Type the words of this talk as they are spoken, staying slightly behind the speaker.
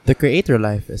The Creator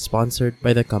Life is sponsored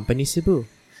by the company Cebu.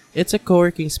 It's a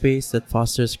co-working space that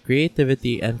fosters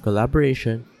creativity and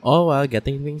collaboration, all while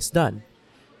getting things done.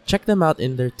 Check them out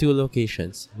in their two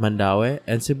locations, Mandaue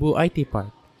and Cebu IT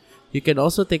Park. You can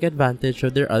also take advantage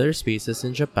of their other spaces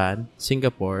in Japan,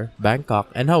 Singapore,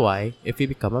 Bangkok, and Hawaii if you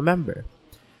become a member.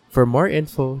 For more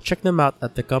info, check them out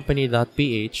at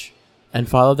thecompany.ph and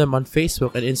follow them on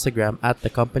Facebook and Instagram at The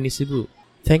Company Cebu.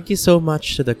 Thank you so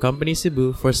much to The Company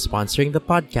Cebu for sponsoring the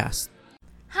podcast.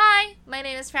 Hi, my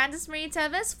name is Francis Marie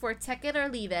Teves for Tech It or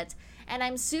Leave It, and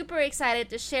I'm super excited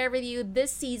to share with you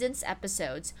this season's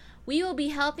episodes. We will be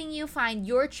helping you find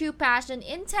your true passion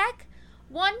in tech,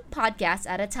 one podcast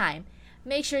at a time.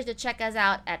 Make sure to check us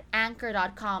out at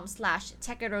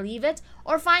anchor.com/techitorleaveit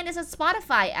or find us at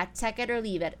Spotify at Tech It or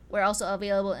Leave It. We're also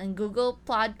available in Google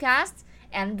Podcasts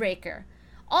and Breaker.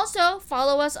 Also,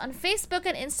 follow us on Facebook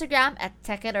and Instagram at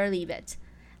Tech It or Leave It.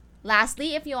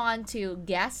 Lastly, if you want to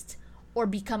guest or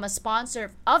become a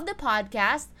sponsor of the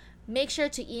podcast, make sure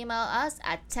to email us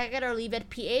at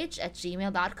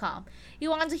techitorleaveitph@gmail.com. We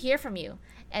want to hear from you.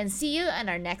 And see you in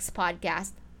our next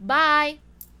podcast. Bye!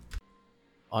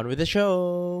 On with the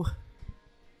show!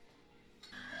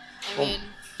 I mean,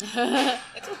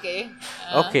 it's okay.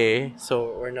 Okay,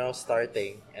 so we're now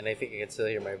starting, and I think you can still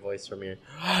hear my voice from here.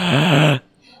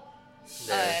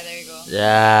 There you go.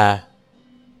 Yeah.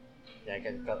 Yeah, I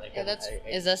can cut.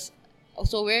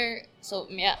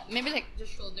 Yeah, maybe like the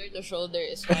shoulder to shoulder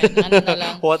is fine. Ano na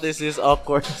lang. What is this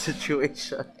awkward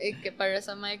situation? Para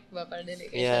sa mic ba? Para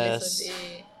dili kayo Yes. sa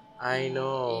lisod I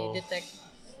know. i-detect.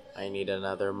 I need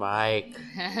another mic.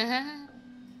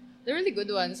 They're really good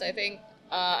ones. I think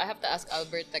I have to ask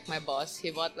Albert, like my boss.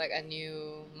 He bought like a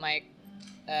new mic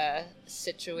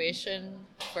situation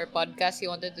for podcast. He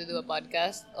wanted to do a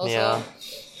podcast also. Yeah.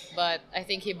 But I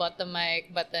think he bought the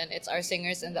mic, but then it's our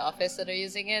singers in the office that are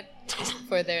using it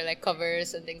for their like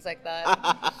covers and things like that.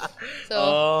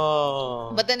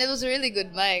 So, but then it was a really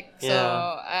good mic. So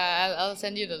Yeah. I'll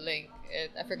send you the link.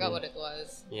 I forgot what it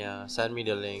was. Yeah, send me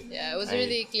the link. Yeah, it was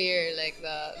really clear, like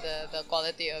the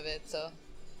quality of it. So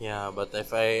Yeah, but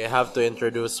if I have to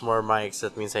introduce more mics,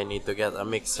 that means I need to get a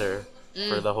mixer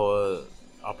for the whole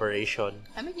operation.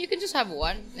 I mean, you can just have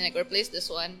one and like replace this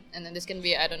one, and then this can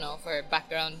be, I don't know, for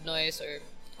background noise or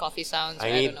coffee sounds. Or, I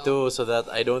I need don't know, two so that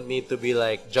I don't need to be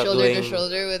like shoulder juggling. to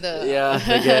shoulder with a Yeah,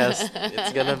 I guess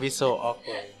it's gonna be so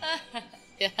awkward.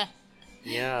 yeah.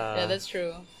 Yeah, that's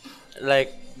true.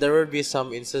 Like there would be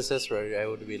some instances where I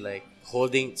would be like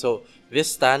holding. So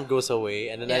this stand goes away,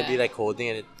 and then I'd be Yeah. like holding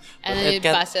it, And but then you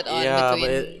can't- pass it on Yeah,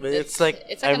 between. but it's like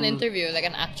it's like an I'm- interview, like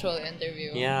an actual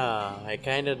interview. Yeah, I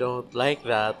kind of don't like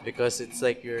that because it's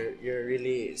like you're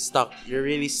really stuck. You're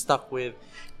really stuck with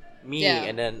me, Yeah.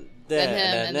 and then Then him,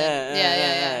 and then-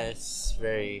 yeah. It's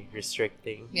very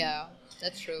restricting. Yeah,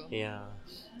 that's true. Yeah.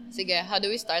 Sige, how do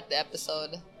we start the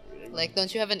episode? Like,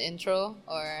 don't you have an intro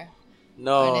or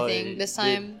No. anything this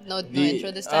time? No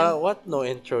intro this time? What? No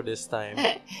intro this time.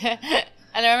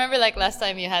 And I remember like last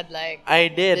time you had like I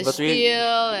did, the but we.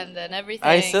 spiel and then everything.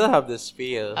 I still have the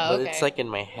spiel, Oh, but it's okay. like in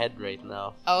my head right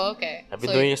now. Oh, okay. I've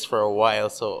been doing this for a while,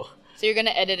 so So you're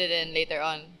gonna edit it in later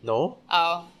on. no.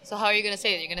 Oh, so how are you gonna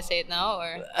say it? You're gonna say it now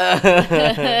or?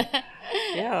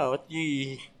 Yeah, what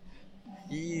you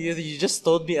just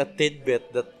told me a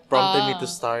tidbit that prompted me to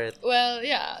start. Well,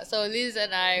 yeah. So Liz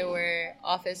and I were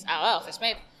office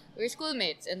mate. We were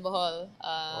schoolmates in Bohol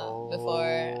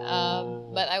before.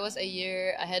 But I was a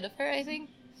year ahead of her, I think.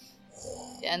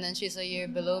 Yeah, and then she's a year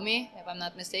below me, if I'm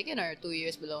not mistaken, or 2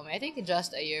 years below me. I think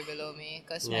just a year below me,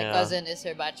 because my Yeah. cousin is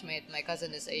her batchmate. My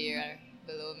cousin is a year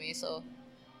below me, so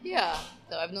yeah.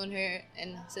 So I've known her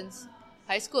since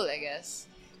high school, I guess.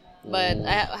 But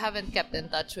I haven't kept in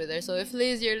touch with her. So if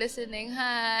Liz, you're listening,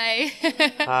 hi.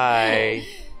 Hi.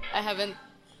 I haven't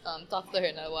talked to her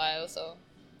in a while, so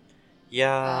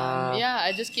Yeah. yeah,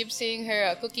 I just keep seeing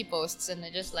her cookie posts, and I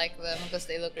just like them because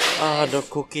they look really Ah, nice. the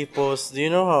cookie post. Do you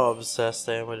know how obsessed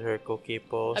I am with her cookie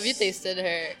post? Have you tasted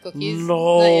her cookies?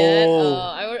 No. Not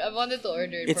yet? I wanted to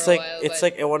order it It's for like a while. it's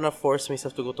but like I wanna force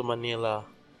myself to go to Manila,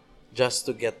 just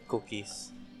to get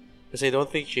cookies, because I don't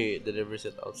think she delivers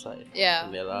it outside. yeah.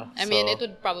 Manila. I mean, So, it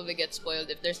would probably get spoiled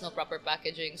if there's no proper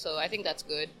packaging, so I think that's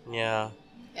good. Yeah,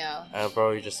 Yeah. I'll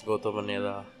probably just go to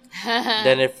Manila.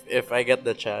 Then if I get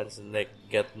the chance and like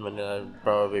get Manila, I'll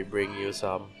probably bring you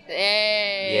some.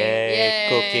 Yay! Yay,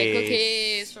 cookies.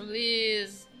 Cookies from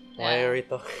Liz. Why Yeah. are we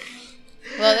talking?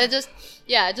 Well, it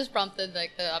just prompted,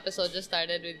 like, the episode just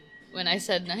started with when I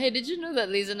said, hey, did you know that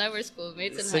Liz and I were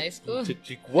schoolmates in high school?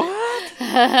 What?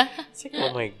 It's like,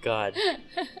 oh my god.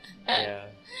 Yeah.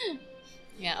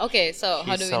 Yeah, okay, so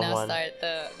how do She's we now someone. start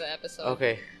the episode?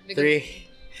 Okay. Because- 3,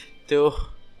 2,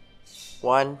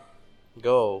 1,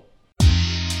 go.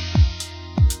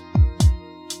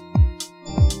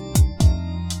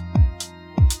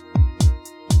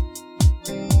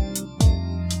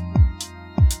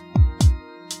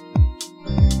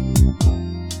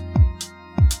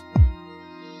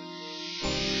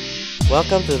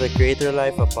 Welcome to The Creator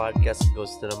Life, a podcast that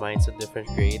goes to the minds of different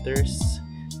creators.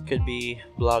 Could be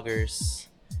bloggers,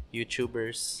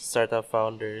 YouTubers, startup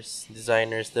founders,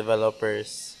 designers,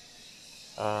 developers,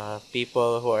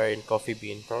 people who are in Coffee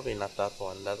Bean. Probably not that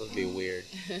one. That would be weird.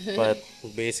 But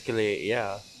basically,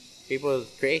 yeah, people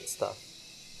create stuff.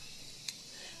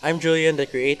 I'm Julian, the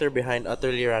creator behind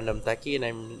Utterly Random Techie, and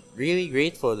I'm really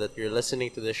grateful that you're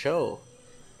listening to the show.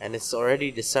 And it's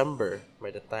already December by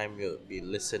the time you'll be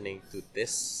listening to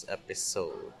this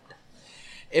episode.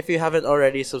 If you haven't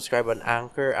already, subscribe on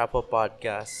Anchor, Apple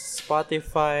Podcasts,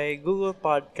 Spotify, Google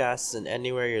Podcasts, and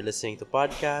anywhere you're listening to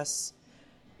podcasts.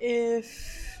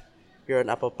 If you're on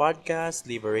Apple Podcasts,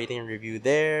 leave a rating and review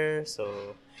there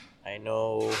so I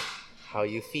know how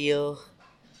you feel.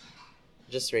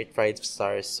 Just rate 5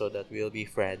 stars so that we'll be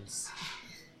friends.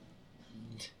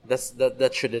 That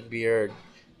shouldn't be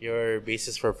your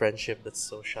basis for friendship. That's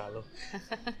so shallow.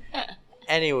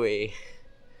 Anyway,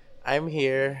 I'm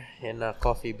here in a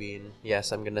Coffee Bean.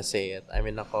 Yes, I'm gonna say it. I'm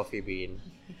in a Coffee Bean.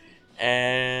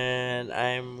 And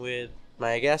I'm with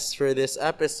my guest for this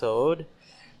episode.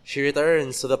 She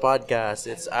returns to the podcast.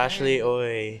 It's Ashley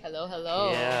Oy. Hello, hello.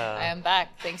 Yeah. I am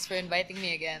back. Thanks for inviting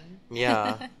me again.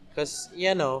 Yeah. Because,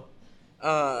 the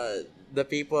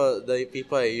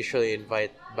people I usually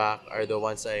invite back are the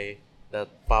ones that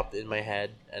popped in my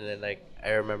head, and then I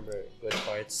remember good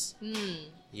parts.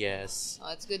 Yes.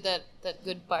 Oh, it's good that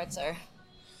good parts are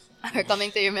coming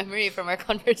to your memory from our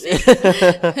conversation.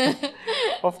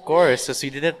 Of course, because we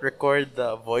didn't record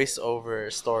the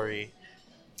voiceover story.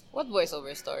 What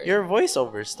voiceover story? Your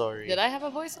voiceover story. Did I have a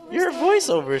voiceover Your story?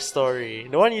 voiceover story.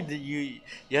 The one you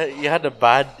had a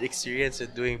bad experience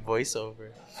with doing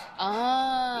voiceover.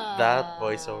 Ah. That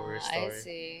voiceover story. I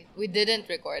see. We didn't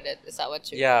record it. Is that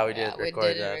what you? Yeah, we didn't record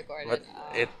we didn't that. record but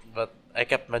it. but I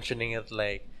kept mentioning it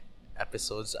like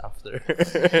episodes after.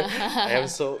 I am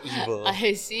so evil.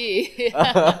 I see.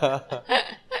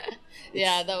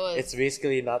 Yeah, that was. It's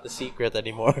basically not a secret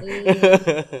anymore.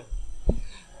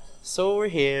 So we're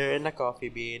here in a Coffee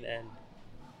Bean, and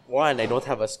I don't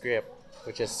have a script,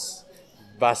 which is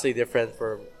vastly different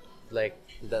from like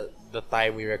the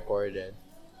time we recorded.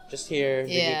 Just here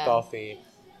drinking Yeah. coffee.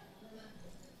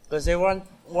 Because I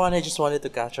just wanted to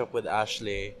catch up with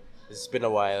Ashley. It's been a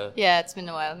while. Yeah, it's been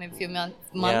a while. Maybe a few months.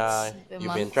 Yeah,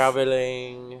 you've been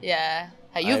traveling. Yeah.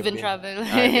 You've I've been traveling.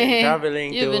 I've been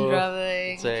traveling You've been too.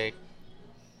 traveling. It's like,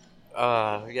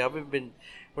 yeah,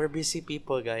 we're busy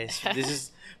people, guys.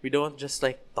 We don't just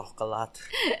talk a lot.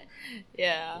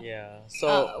 Yeah. Yeah.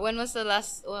 So When was the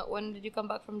last? When did you come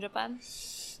back from Japan?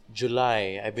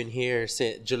 July. I've been here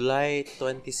since July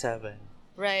 27.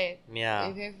 Right. Yeah.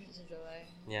 You're here since July.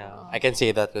 Yeah. Oh. I can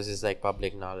say that because it's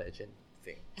public knowledge and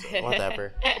thing. So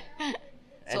whatever.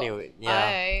 So, Anyway,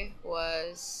 yeah.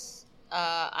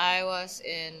 I was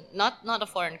in not a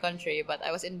foreign country, but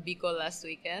I was in Bicol last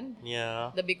weekend,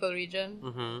 Yeah. the Bicol region,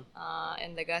 Mm-hmm.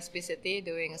 in Legazpi City,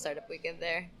 doing a startup weekend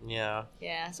there. Yeah.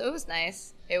 Yeah, so it was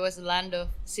nice. It was the land of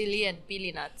sili and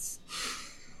pili nuts.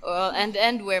 Well,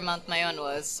 and where Mount Mayon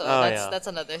was, so Oh, yeah. that's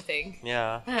another thing.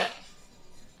 Yeah.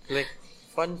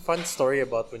 Fun story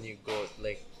about when you go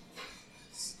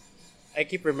I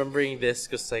keep remembering this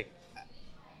because it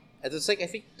was I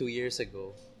think 2 years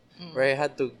ago where I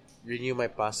had to renew my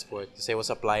passport because I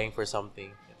was applying for something.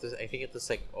 I think it was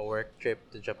a work trip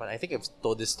to Japan. I think I've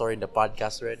told this story in the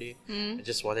podcast already. I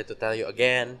just wanted to tell you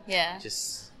again. Yeah. Which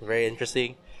is very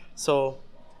interesting. So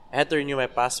I had to renew my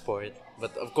passport,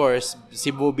 but of course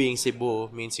Cebu being Cebu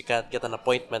means you can't get an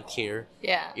appointment here.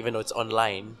 Yeah. Even though it's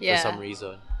online Yeah. for some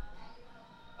reason.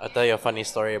 I'll tell you a funny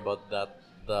story about that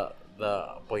the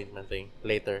appointment thing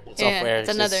later. It's off air.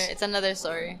 It's another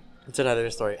story. It's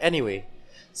another story. Anyway,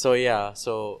 so yeah,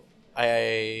 so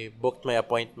I booked my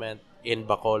appointment in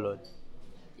Bacolod.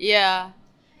 Yeah.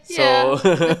 So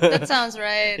Yeah, that sounds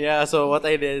right. Yeah, so what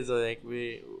I did is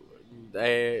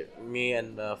me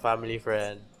and a family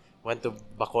friend went to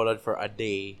Bacolod for a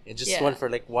day and just Yeah. went for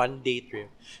 1 day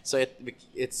trip. So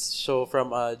so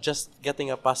from just getting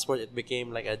a passport, it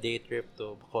became a day trip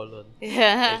to Bacolod,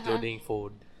 Yeah. including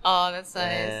food Oh, that's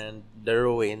nice. and the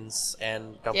ruins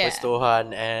and Kapustuhan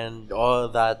and all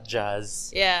that jazz.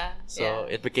 Yeah. So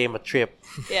it became a trip,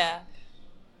 yeah.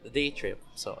 a day trip.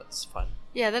 So it's fun.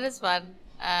 Yeah, that is fun.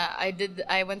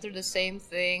 I went through the same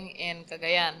thing in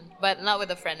Cagayan, but not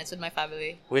with a friend. It's with my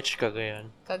family. Which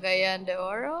Cagayan? Cagayan de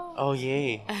Oro. Oh,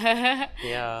 yay.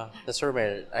 Yeah. That's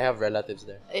where I have relatives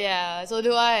there. Yeah, so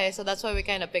do I. So that's why we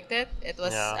kind of picked it. It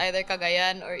was Yeah. either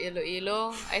Cagayan or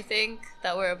Iloilo, I think,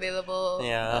 that were available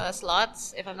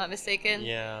slots, if I'm not mistaken.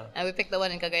 Yeah. And we picked the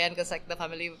one in Cagayan because like the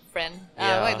family friend,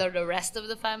 Yeah. the rest of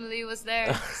the family was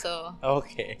there. So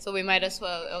Okay. so we might as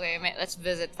well. Okay, let's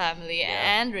visit family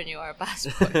Yeah. and renew our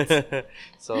passports.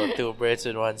 So 2 birds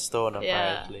with 1 stone,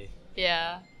 Yeah. apparently.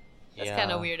 Yeah, that's Yeah.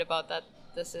 kind of weird about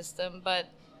the system, but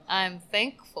I'm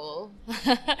thankful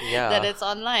Yeah. that it's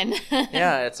online.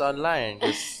 Yeah, it's online.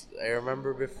 Because I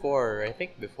remember before.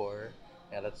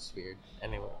 Yeah, that's weird.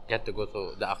 Anyway, you had to go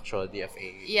to the actual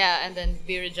DFA. Yeah, and then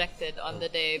be rejected on the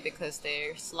day because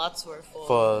their slots were full.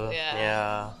 Full. Yeah.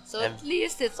 Yeah. So And- at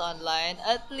least it's online.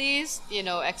 At least,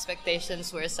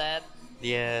 expectations were set.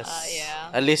 yes.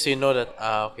 Yeah. At least you know that,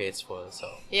 okay, it's full. So,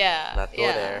 Yeah. not go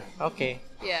yeah. there. Okay.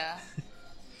 Yeah.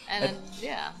 And then,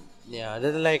 yeah. Yeah,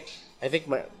 then like I think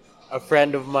a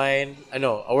friend of mine, a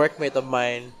workmate of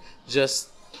mine just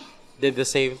did the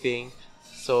same thing.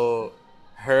 So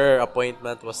her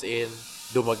appointment was in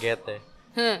Dumaguete.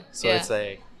 So yeah. it's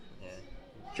like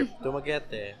trip to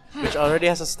Dumaguete, which already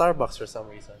has a Starbucks for some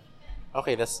reason.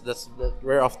 Okay, that's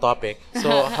we're off topic.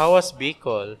 So how was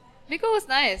Bicol? Bicol was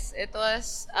nice. It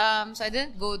was so I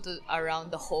didn't go to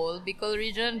around the whole Bicol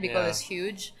region. Bicol Yeah. is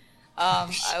huge.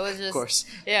 I was just Of course.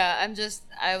 yeah.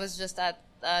 I was just at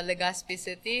Legazpi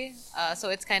City. So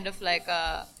it's kind of like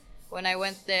when I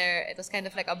went there, it was kind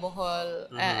of like a Bohol,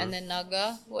 and then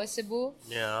Naga was Cebu.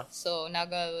 Yeah. So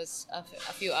Naga was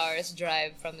a few hours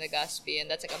drive from Legazpi,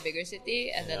 and that's like a bigger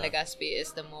city. And then Yeah. Legazpi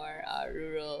is the more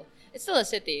rural. It's still a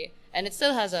city, and it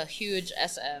still has a huge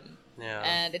SM. Yeah.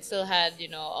 And it still had,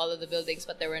 all of the buildings,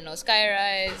 but there were no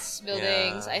skyrise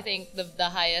buildings. Yeah. I think the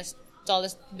highest,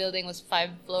 tallest building was 5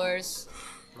 floors.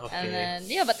 Okay. And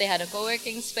then, but they had a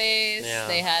co-working space. Yeah.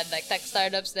 They had like tech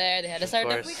startups there. They had a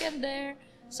startup course. weekend there.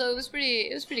 So it was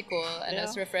pretty cool, and it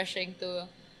was Yeah. refreshing to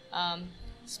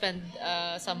spend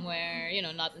somewhere,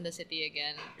 not in the city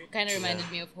again. It kind of reminded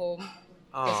me of home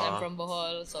because I'm Aw. from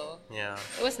Bohol, so Yeah.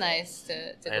 it was nice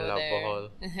to I go love there.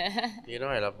 Bohol.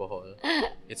 I love Bohol.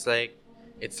 It's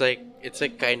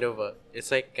like kind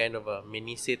of a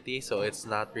mini city, so it's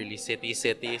not really city. So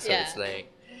Yeah. it's like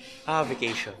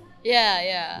vacation. Yeah.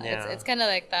 Yeah. It's kind of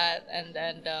like that, and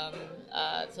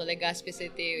so Legazpi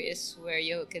City is where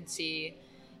you could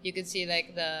see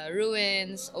like the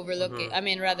ruins overlooking. I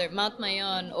mean, rather Mount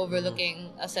Mayon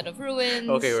overlooking a set of ruins.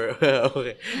 Okay, we're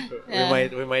okay. Yeah.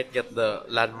 We might get the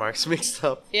landmarks mixed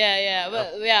up.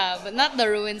 But not the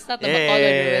ruins, not the Yeah, Bacolod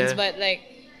yeah, yeah. ruins, but like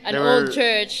an There old were-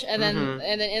 church, and then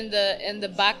in the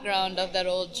background of that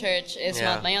old church is Yeah.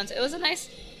 Mount Mayon. So it was a nice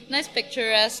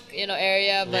picturesque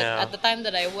area, but Yeah. at the time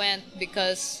that I went,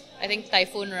 because I think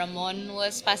Typhoon Ramon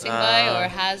was passing by or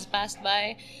has passed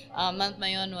by, Mount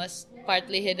Mayon was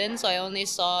partly hidden, so I only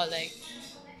saw like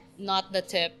not the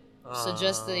tip, so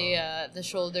just the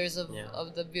shoulders of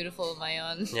the beautiful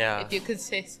Mayon. Yeah. If you could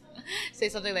say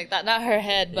something like that, not her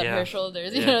head but Yeah. her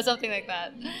shoulders, Yeah. something like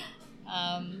that.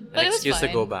 An But it was excuse fine.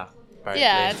 to go back. Apparently.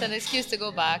 Yeah, it's an excuse to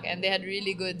go back, and they had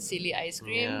really good silly ice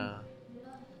cream. Yeah.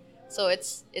 So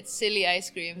it's silly ice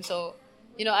cream. So,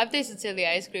 I've tasted silly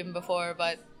ice cream before,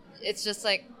 but it's just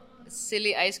like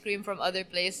silly ice cream from other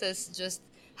places just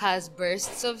has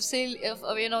bursts of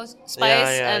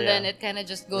spice, and then it kind of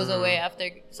just goes away after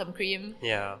some cream.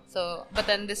 Yeah. So, but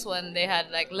then this one they had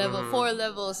like 4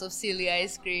 levels of silly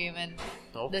ice cream, and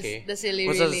Okay. the silly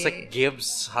Was really. that like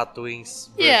Gibbs Hot Wings?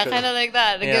 Yeah, version? kind of like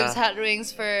that. The Yeah. Gibbs hot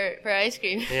wings for ice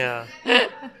cream. Yeah.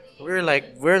 We're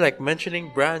like mentioning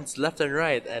brands left and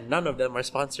right, and none of them are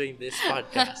sponsoring this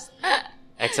podcast,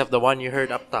 except the one you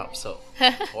heard up top. So,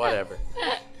 whatever.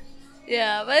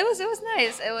 Yeah, but it was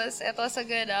nice. It was a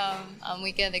good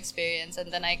weekend experience,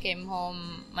 and then I came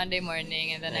home Monday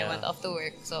morning, and then I Yeah. went off to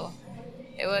work. So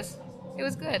it was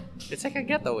good. It's like a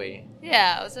getaway.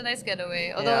 Yeah, it was a nice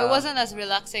getaway. Although Yeah. it wasn't as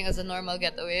relaxing as a normal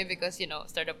getaway because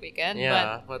startup weekend.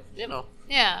 Yeah, but But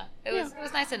yeah, it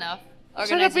was nice enough.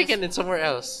 startup Organizers- weekend it's somewhere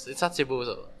else. It's not Cebu,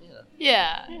 so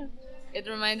Yeah. It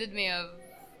reminded me of.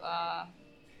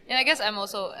 And I guess I'm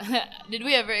also. Did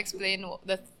we ever explain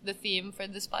the theme for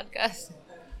this podcast?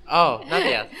 Oh, not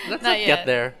yet. Let's Not not yet. get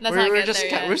there. Let's not get just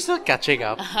there yet. we're still catching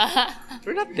up.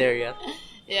 We're not there yet.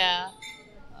 Yeah.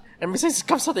 And besides, it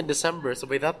comes out in December, so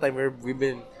by that time we've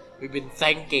been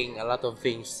thanking a lot of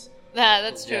things. Yeah,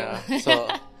 that's true. Yeah. So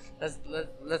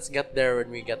let's get there when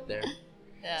we get there.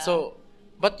 Yeah. So,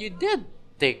 but you did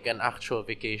take an actual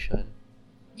vacation.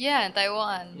 Yeah, in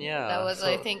Taiwan. Yeah, That was,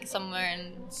 I so- think, somewhere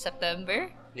in September.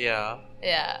 Yeah.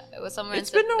 Yeah, it was somewhere It's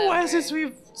in been September. a while since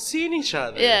we've seen each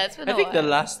other. Yeah, it's been I a think the while.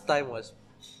 last time was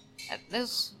It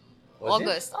was Was it?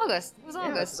 August. August. It was yeah,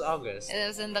 it August. was August. It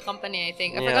was in the company, I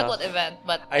think. I Yeah. forgot what event,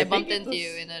 but I think bumped it into was- you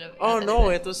in an Oh at an no,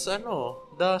 event. it was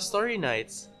the story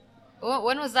nights.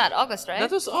 When was that? August, right?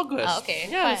 That was August. Ah, okay. Yeah,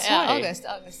 Fine. that's Yeah, why. August.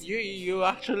 You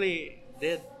actually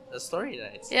did a story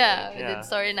nights. Yeah, Like, we did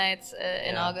story nights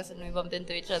in Yeah. August, and we bumped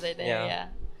into each other there. Yeah. Yeah.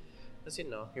 Because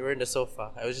you were in the sofa.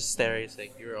 I was just staring. It's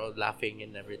like you were all laughing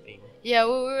and everything. Yeah,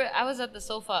 I was at the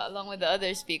sofa along with the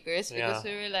other speakers because Yeah.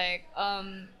 we were like,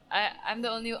 I'm the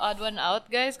only odd one out,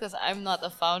 guys, because I'm not a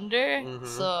founder. Mhm.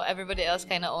 So everybody else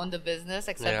kind of owned the business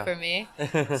except Yeah. for me.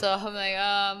 So I'm like,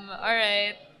 all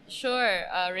right, sure,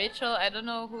 Rachel. I don't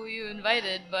know who you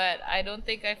invited, but I don't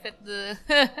think I fit the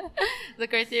the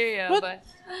criteria. What? But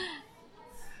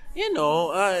You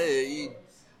know,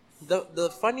 the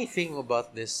funny thing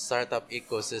about this startup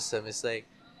ecosystem is like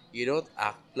you don't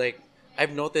act like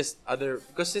I've noticed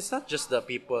because it's not just the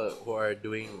people who are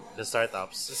doing the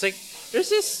startups. It's like there's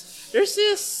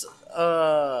this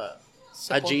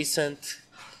Support. adjacent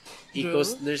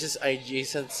there's this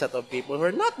adjacent set of people who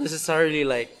are not necessarily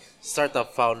like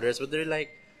startup founders, but they're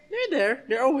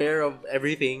they're aware of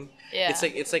everything. Yeah. It's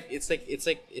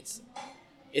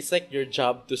like your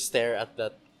job to stare at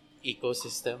that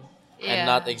ecosystem Yeah. and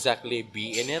not exactly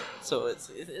be in it. So it's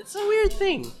a weird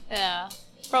thing. yeah,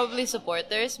 probably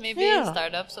supporters, maybe Yeah.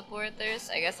 startup supporters.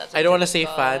 I guess that's. I don't want to what say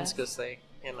it's fans called. because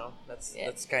that's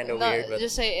Yeah. kind of No, weird. But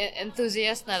just say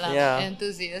enthusiast na lang. Yeah.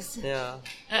 Enthusiast. yeah,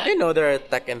 there are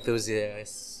tech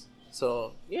enthusiasts.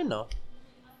 So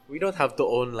we don't have to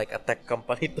own like a tech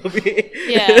company to be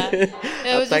Yeah. It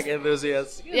a was tech just-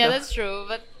 enthusiast. Yeah, that's true.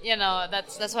 But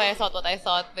that's why I thought what I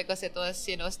thought, because it was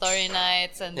story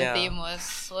nights, and the Yeah. theme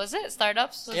was it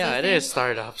startups? Was Yeah, the it theme? is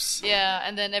startups. Yeah,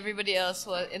 and then everybody else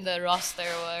was in the roster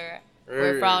were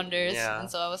Er, founders, yeah.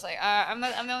 and so I was like, I'm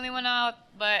the only one out,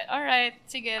 but all right,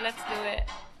 sige, let's do it.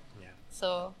 Yeah.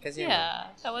 So 'Cause,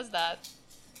 that was that.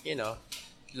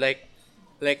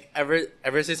 Like ever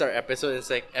since our episode,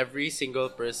 it's like every single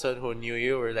person who knew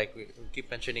you, we keep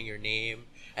mentioning your name,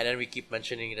 and then we keep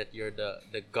mentioning that you're the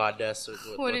goddess or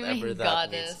What do you whatever mean, that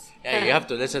goddess? means. Yeah, you have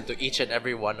to listen to each and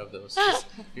every one of those. 'Cause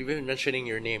we've been mentioning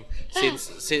your name since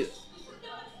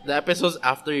the episodes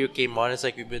after you came on. It's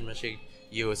like we've been mentioning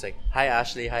you. It's like hi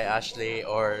Ashley,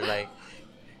 or like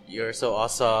you're so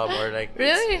awesome, or like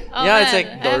Really? Oh, yeah, it's man, like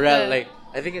I have Dorel. to- Like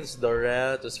I think it's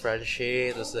Dorel. It was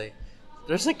Franchi. It was like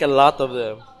there's like a lot of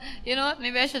them. You know what?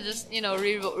 Maybe I should just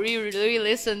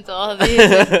re-listen to all these.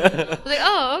 I was like,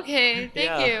 oh, okay, thank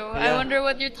Yeah, you. I yeah. wonder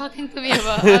what you're talking to me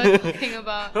about. I was talking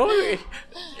about. No,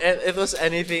 it was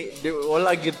anything.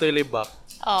 Wala gid to libak.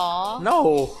 Aw,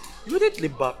 No, you didn't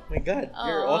libak. My God,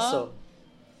 you're Aw. awesome.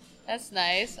 that's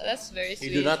nice. That's very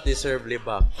sweet. You do not deserve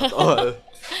libak at all.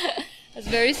 That's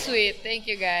very sweet. Thank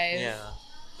you, guys. Yeah.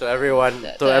 To everyone,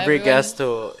 To to every everyone guest,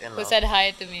 Who said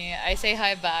hi to me? I say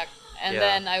hi back, and Yeah.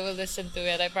 then I will listen to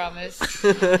it. I promise.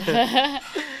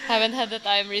 Haven't had the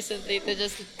time recently to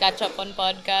just catch up on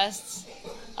podcasts.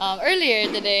 Earlier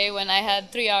today, when I had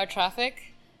 3-hour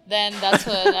traffic, then that's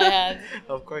when I had.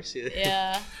 Of course you.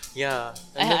 Yeah, Yeah.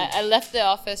 And then, I left the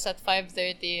office at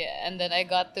 5:30, and then I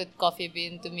got to Coffee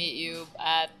Bean to meet you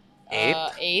at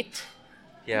 8.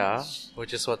 yeah,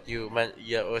 which is what you meant.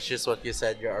 Yeah, which is what you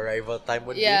said your arrival time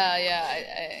would Yeah.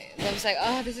 I was like,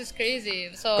 oh, this is crazy.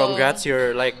 So be. Congrats,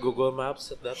 your like Google Maps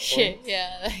at that Shit, point.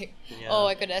 yeah. Like, Yeah. oh,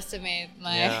 I could estimate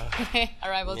my Yeah.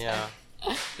 arrival Yeah.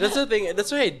 time. That's the thing. That's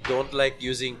why I don't like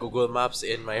using Google Maps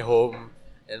in my home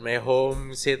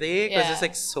city, because Yeah. it's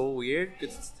like so weird.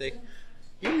 It's like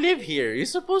you live here. You're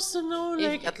supposed to know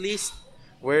like at least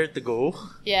where to go.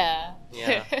 Yeah.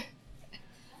 Yeah.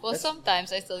 Well, That's-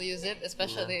 sometimes I still use it,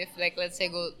 especially if, like, let's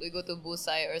say we go to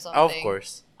Busai or something. Of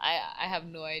course. I have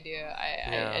no idea.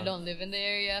 Yeah. I don't live in the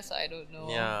area, so I don't know.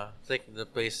 Yeah. It's like the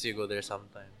place you go there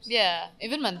sometimes. Yeah,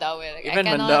 even Mandaue. Like, Even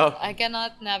I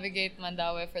cannot navigate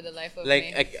Mandaue for the life of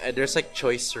Like me. there's like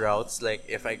choice routes. Like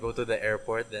if I go to the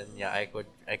airport, then yeah, I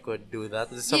could do that.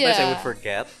 Sometimes I Yeah. would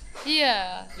forget.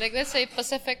 Yeah, like let's say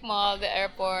Pacific Mall, the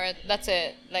airport. That's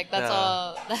it. Like that's Yeah.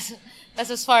 all. That's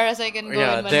as far as I can go.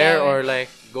 Yeah, in there Mandaue. or like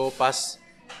go pass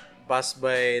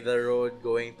by the road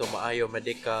going to Maayo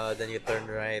Medica, then you turn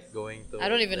right going to. I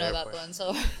don't even the know that airport. one.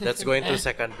 So That's going to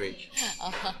Second Bridge.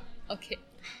 Okay,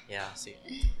 Yeah, see,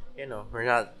 we're not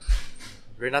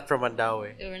from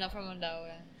Mandaue. we're not from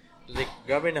Mandaue. Like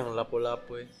grabe ng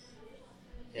lapu-lapu eh.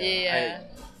 Yeah.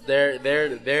 They're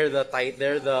the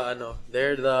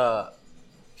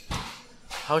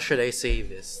how should I say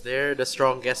this? They're the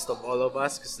strongest of all of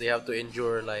us because they have to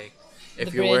endure like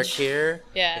if The you work bridge. here,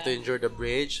 you Yeah. have to endure the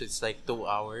bridge. It's like 2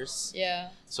 hours.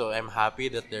 Yeah. So I'm happy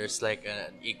that there's like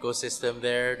an ecosystem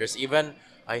there. There's even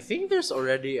I think there's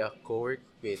already a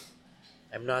wait.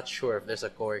 I'm not sure if there's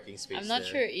a co-working space. I'm not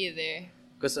sure either.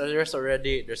 Because there's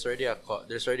already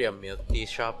a milk tea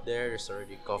shop there. There's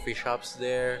already coffee shops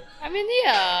there. I mean,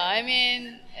 yeah. I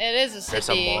mean, it is a city. There's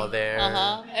a mall there.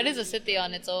 It is a city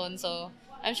on its own, so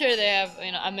I'm sure they have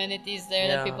amenities there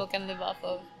Yeah. that people can live off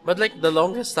of. But like the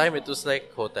longest time, it was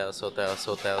like hotels, Well,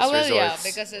 resorts. yeah,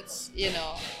 because it's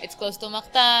it's close to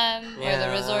Mactan, where the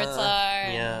Yeah. resorts are,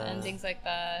 Yeah. and things like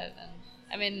that. And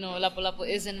I mean, no, Lapu-Lapu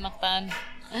is in Mactan.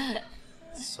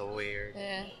 So weird.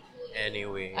 Yeah.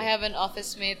 Anyway. I have an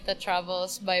office mate that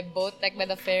travels by boat, like by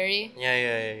the ferry,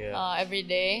 Yeah. every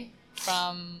day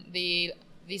from the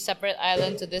separate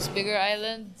island to this bigger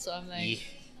island. So I'm like, Yee.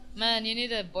 man, you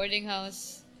need a boarding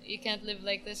house. You can't live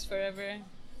like this forever.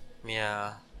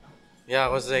 Yeah. Yeah, I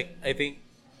was like, I think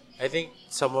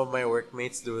some of my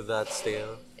workmates do that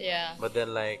still, Yeah, but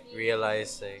then like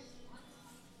realize like,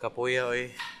 kapuya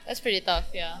oy. that's pretty tough.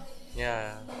 Yeah.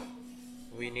 Yeah.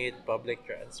 We need public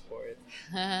transport.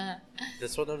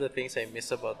 That's one of the things I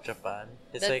miss about Japan.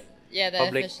 It's like yeah, the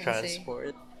public efficiency.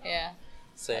 transport. Yeah,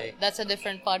 It's like that's a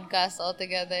different podcast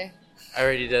altogether. I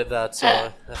already did that,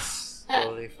 so that's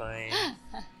totally fine.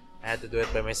 I had to do it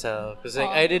by myself because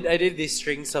like Aw. I did these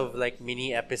strings of like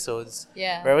mini episodes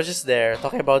Yeah. where I was just there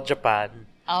talking about Japan.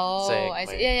 Oh, like I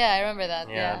my- see. Yeah, I remember that.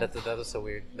 Yeah, Yeah. that was so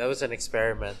weird. That was an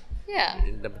experiment Yeah,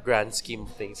 in the grand scheme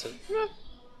of things. So,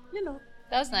 you know,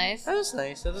 that was nice. that was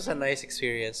nice. That was a nice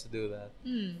experience to do that.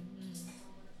 Hmm.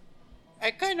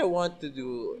 I kind of want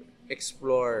to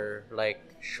explore like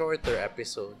shorter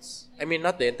episodes. I mean,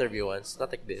 not the interview ones, not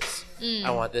like this. Mm.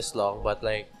 I want this long, but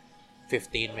like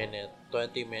 15 minute,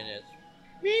 20 minutes,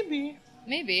 maybe,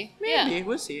 Maybe. maybe Yeah.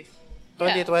 we'll see.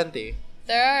 2020.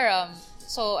 There are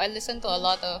so I listen to a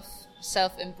lot of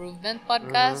self-improvement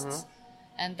podcasts,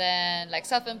 and then like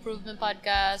self-improvement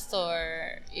podcasts,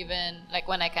 or even like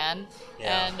when I can.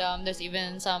 Yeah. And there's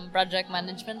even some project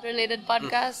management related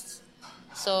podcasts.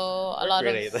 So a lot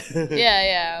of Work-related.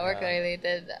 yeah, work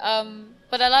related.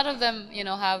 But a lot of them,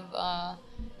 have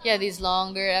these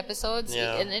longer episodes.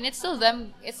 Yeah. And it's still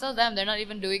them. They're not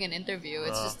even doing an interview.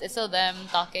 It's still them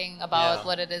talking about Yeah.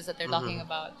 what it is that they're talking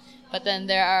about. But then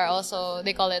there are also,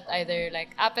 they call it either like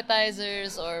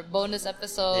appetizers or bonus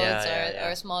episodes, Yeah.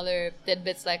 or smaller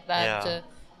tidbits like that Yeah.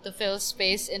 to fill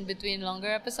space in between longer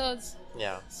episodes.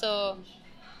 Yeah. So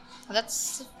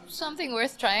that's something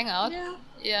worth trying out. Yeah.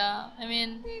 Yeah, I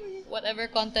mean, whatever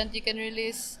content you can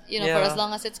release, for Yeah. as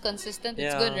long as it's consistent,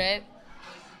 it's Yeah. good, right?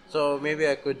 So maybe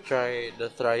I could try the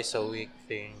thrice a week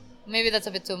thing. Maybe that's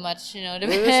a bit too much,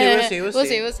 We'll see.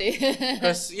 We'll see.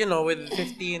 Because, with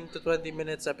 15 to 20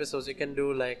 minutes episodes, you can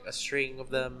do like a string of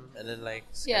them and then like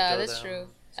schedule Yeah, that's them. true.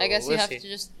 So I guess you we'll have see. to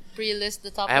just pre-list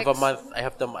the topics. I have a month. I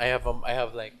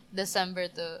have like December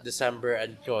to. December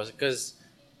and close. Because,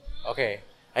 okay,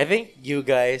 I think you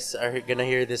guys are gonna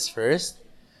hear this first.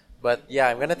 But yeah,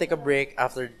 I'm gonna take a break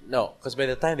after. No, because by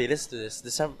the time they listen to this,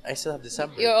 December, I still have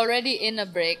December. You're already in a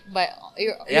break, but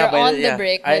you're Yeah, by on the- the yeah,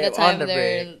 break by the I'm time on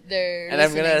the they're and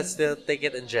I'm gonna listening. still take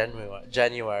it in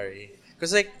January. Because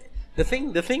like the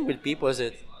thing with people is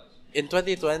that in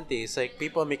 2020, it's like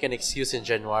people make an excuse in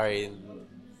January and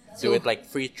do So- it like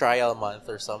free trial month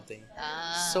or something.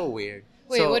 Ah. So weird.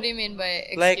 Wait, So, what do you mean by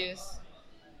like, excuse?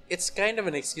 It's kind of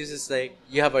an excuse. It's like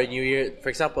you have a New Year, for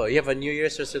example, you have a New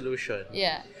Year's resolution.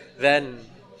 Yeah, Then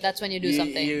that's when you do you,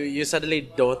 something. you suddenly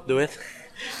don't do it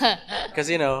because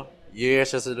New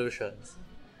Year's resolutions.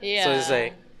 yeah. So it's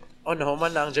like, oh no,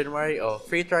 man lang January. Oh,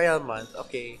 free trial month.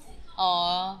 Okay.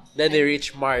 Aw. Then they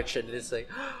reach March and it's like,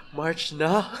 March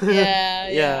na.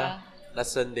 Yeah.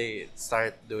 That's when they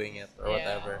start doing it or Yeah.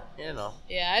 whatever.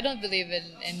 Yeah, I don't believe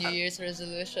in New Year's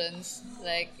resolutions.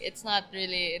 Like, it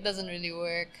doesn't really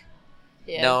work.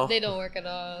 Yeah, No. they don't work at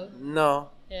all. No,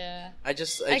 Yeah. I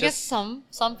just I guess some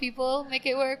people make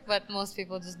it work, but most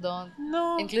people just don't,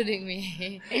 no. including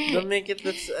me. Don't make it.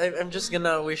 I'm just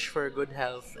gonna wish for good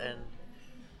health and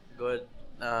good,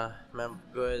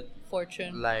 good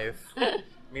Fortune. life.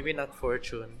 Maybe not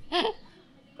fortune.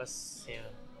 Because,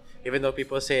 even though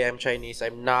people say I'm Chinese,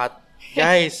 I'm not.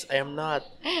 Guys, I am not.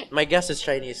 My guess is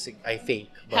Chinese, I think.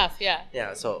 But Half, yeah.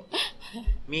 yeah, so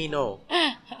me, no.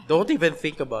 Don't even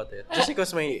think about it. Just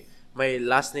because my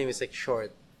last name is like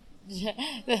short.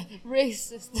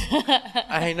 Racist.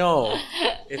 I know.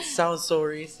 It sounds so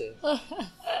racist.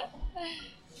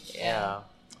 Yeah.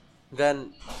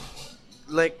 Then,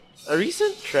 like, A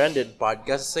recent trend in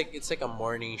podcasts, it's like a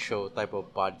morning show type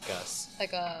of podcast.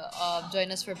 Like a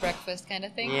join us for breakfast kind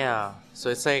of thing. Yeah. So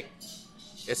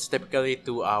it's typically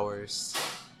 2 hours.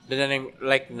 Then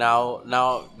like now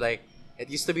like it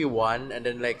used to be one, and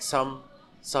then like some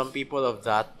people of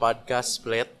that podcast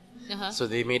split. Uh-huh. So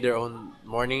they made their own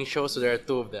morning show. So there are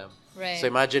two of them. Right. So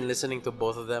imagine listening to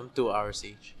both of them, 2 hours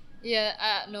each.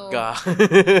 Yeah. No. Gah.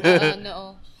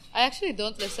 No. I actually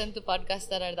don't listen to podcasts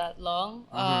that are that long.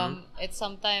 It's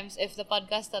sometimes if the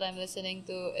podcast that I'm listening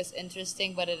to is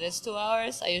interesting but it is 2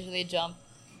 hours, I usually jump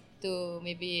to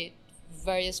maybe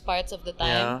various parts of the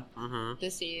time to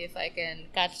see if I can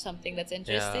catch something that's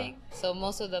interesting. So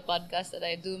most of the podcasts that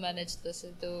I do manage to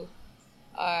listen to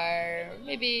are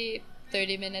maybe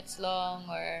 30 minutes long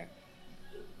or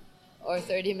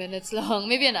 30 minutes long,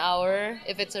 maybe an hour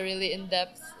if it's a really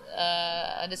in-depth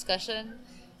discussion.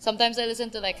 Sometimes I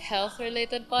listen to like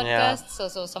health-related podcasts,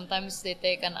 so sometimes they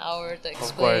take an hour to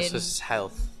explain. Of course, this is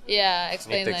health. Yeah,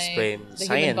 explain to like explain the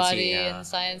human body sciencey, and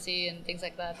sciencey and things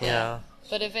like that. Yeah.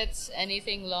 But if it's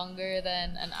anything longer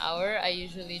than an hour, I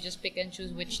usually just pick and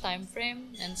choose which time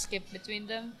frame and skip between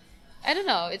them. I don't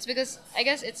know. It's because I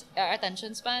guess it's our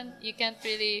attention span. You can't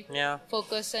really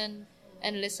focus and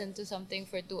listen to something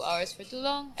for 2 hours for too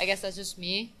long. I guess that's just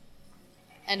me.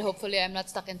 And hopefully I'm not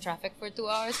stuck in traffic for 2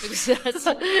 hours because that's...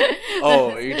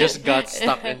 Oh, you just got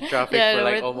stuck in traffic for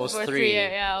like almost 3.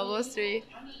 Yeah, almost 3.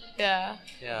 Yeah.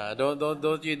 Yeah,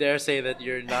 don't you dare say that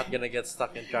you're not gonna get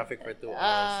stuck in traffic for 2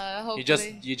 hours.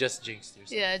 Hopefully. You just jinxed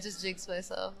yourself. Yeah, I just jinxed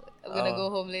myself. I'm gonna go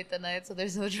home late tonight, so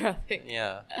there's no traffic.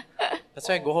 Yeah. That's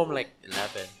why I go home like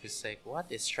 11. It's like, what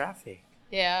is traffic?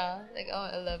 Yeah, like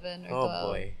 11 or 12.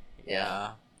 Oh boy.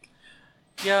 Yeah.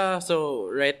 Yeah, so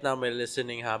right now my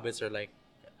listening habits are like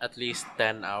at least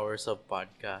 10 hours of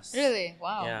podcasts. Really?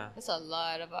 Wow. Yeah. That's a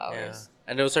lot of hours.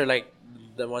 Yeah. And those are like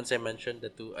the ones I mentioned, the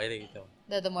two, I think,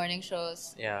 The morning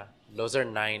shows. Yeah. Those are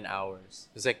 9 hours.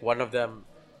 It's like one of them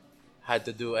had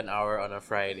to do an hour on a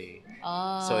Friday.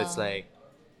 So it's like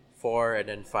 4 and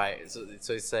then 5. So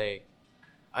it's like,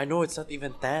 I know it's not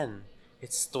even 10.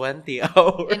 It's 20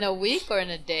 hours. In a week or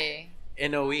in a day?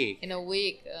 In a week. In a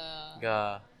week.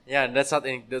 Yeah, and that's not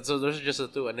in. So those are just the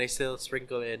two, and I still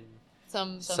sprinkle in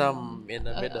some in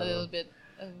the middle. A little bit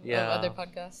of other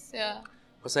podcasts. Yeah.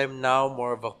 Because I'm now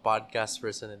more of a podcast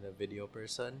person than a video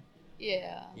person.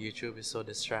 Yeah. YouTube is so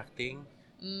distracting.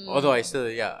 Although I still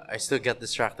get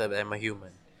distracted. I'm a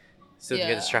human. Still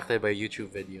get distracted by YouTube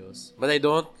videos. But I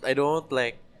don't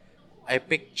like. I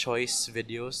pick choice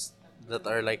videos that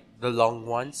are like the long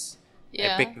ones.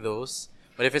 Yeah. I pick those.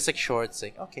 But if it's like short, it's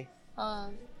like okay.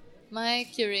 My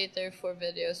curator for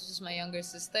videos is my younger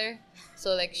sister.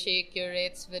 So like she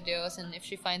curates videos, and if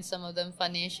she finds some of them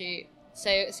funny, she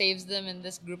saves them in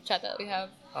this group chat that we have.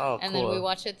 Oh, and cool. then we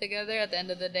watch it together at the end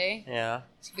of the day. Yeah.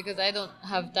 It's because I don't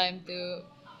have time to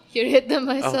curate them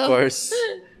myself. Of course.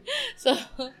 So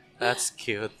that's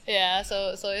cute. yeah,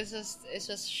 so it's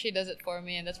just she does it for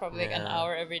me, and that's probably like an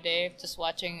hour every day just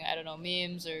watching, I don't know,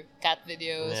 memes or cat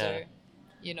videos or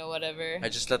whatever. I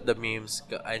just let the memes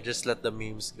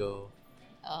go.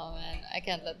 Oh man, I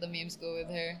can't let the memes go with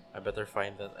her. I better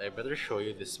find that. I better show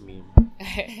you this meme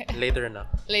later now.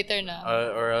 Later now.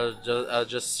 Or I'll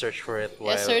just search for it.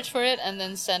 Yeah, search for it and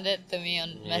then send it to me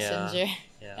on Messenger.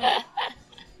 Yeah.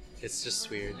 It's just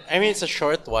weird. I mean, it's a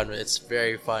short one, but it's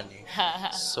very funny.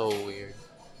 So weird.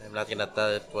 I'm not gonna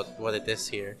tell it what it is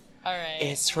here. All right.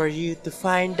 It's for you to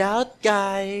find out,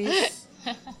 guys.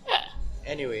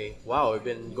 Anyway, wow, we've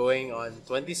been going on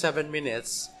 27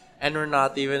 minutes. And we're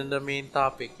not even in the main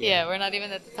topic yet. Yeah, we're not even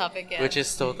at the topic yet. Which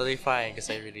is totally fine because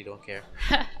I really don't care.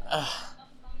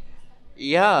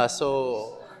 Yeah,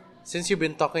 so since you've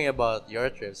been talking about your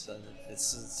trips,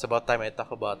 it's about time I talk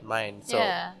about mine. So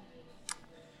yeah.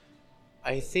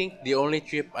 I think the only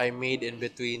trip I made in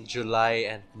between July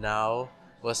and now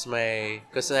was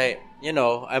because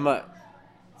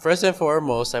first and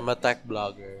foremost, I'm a tech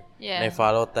blogger. Yeah. And I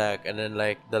follow tech, and then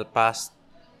like the past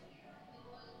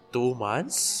 2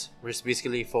 months, we're just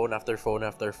basically phone after phone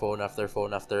after phone after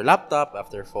phone after laptop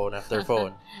after phone after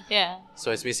phone. Yeah. So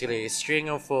it's basically a string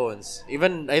of phones.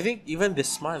 I think even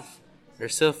this month,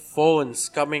 there's still phones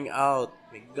coming out.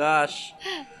 My gosh.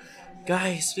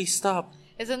 Guys, please stop.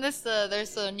 Isn't this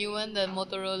there's a new one, the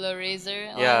Motorola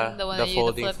Razr? Yeah, the one the that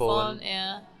folding flip phone.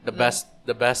 Yeah.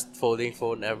 The best folding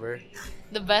phone ever.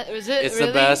 The best? Is it It's really?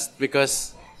 the best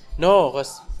because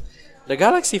the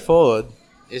Galaxy Fold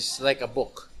is like a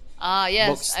book. Yes,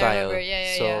 book style. I remember.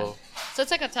 Yeah. So So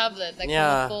it's like a tablet, like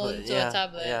yeah, from a phone to a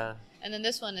tablet. Yeah. And then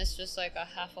this one is just like a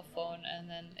half a phone, and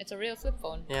then it's a real flip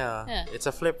phone. Yeah. Yeah. It's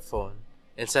a flip phone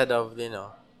instead of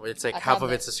It's like A half of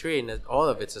tablet. it's a screen, and all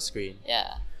of it's a screen.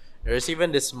 Yeah. There's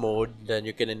even this mode that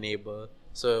you can enable.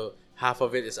 So half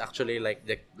of it is actually like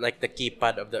the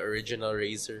keypad of the original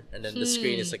Razer, and then the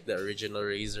screen is like the original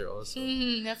Razer also.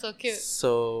 That's so cute.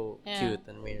 So Yeah. cute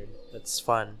and weird. It's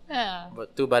fun. Yeah.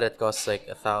 But too bad it costs like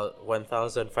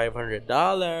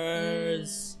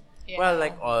 $1,500. Yeah. Well,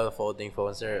 like all folding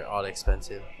phones, they're all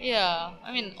expensive. Yeah.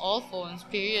 I mean, all phones,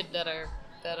 period, that are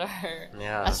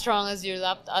Yeah. as strong as your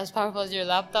laptop, as powerful as your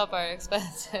laptop, are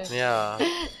expensive. Yeah.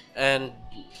 And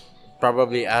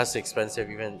probably as expensive,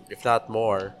 even if not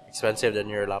more expensive than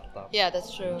your laptop. Yeah,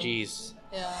 that's true. Jeez.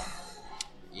 Yeah.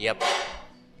 Yep.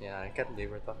 Yeah, I can't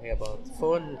believe we're talking about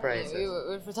phone prices.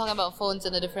 We're talking about phones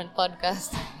in a different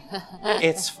podcast.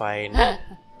 It's fine.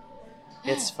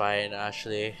 It's fine,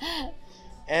 Ashley.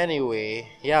 Anyway,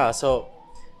 yeah, so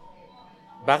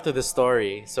back to the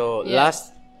story. So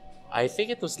Yes. I think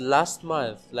it was last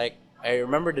month, like I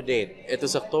remember the date. It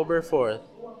was October 4th.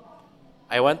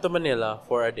 I went to Manila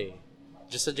for a day.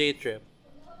 Just a day trip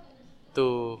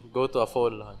to go to a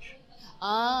phone launch.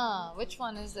 Which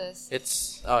one is this?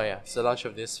 It's the launch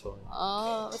of this phone.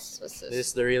 What's this? This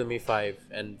is the Realme 5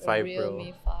 and 5 Pro.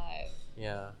 Realme 5.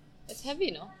 Yeah. It's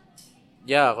heavy, no?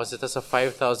 Yeah, because it has a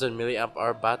 5,000 milliamp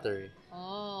hour battery.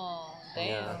 Oh,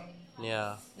 damn.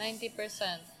 Yeah.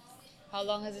 90%. How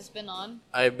long has this been on?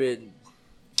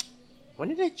 When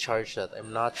did I charge that?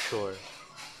 I'm not sure.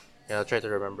 Yeah, I'll try to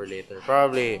remember later.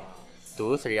 Probably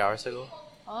 2-3 hours ago.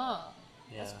 Oh,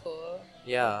 Yeah. that's cool.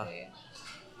 Yeah. Okay.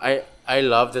 I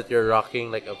love that you're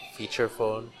rocking like a feature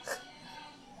phone.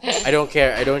 I don't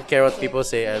care. I don't care what people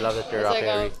say. I love that you're It's rocking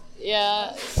like a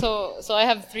yeah. So I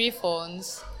have 3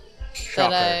 phones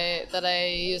shocker. that I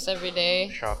use every day.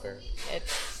 Shocker.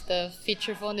 It's the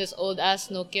feature phone, this old ass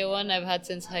Nokia one I've had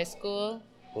since high school.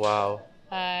 Wow.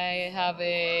 I have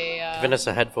a Even as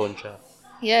a headphone jack.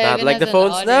 yeah, Not even like has the an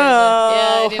phones audio now. jack.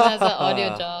 Yeah, it even has an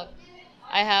audio jack.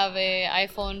 I have a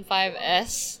iPhone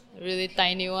 5S, really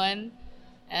tiny one,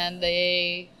 and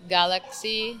a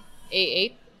Galaxy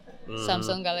A8,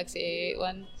 Samsung Galaxy A8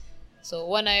 one. So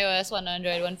one iOS, one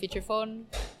Android, one feature phone.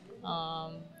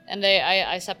 And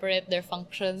I separate their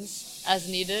functions as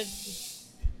needed.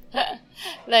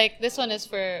 Like this one is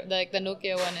for like the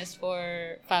Nokia one is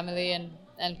for family and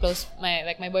close my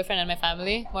boyfriend and my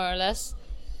family more or less.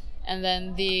 And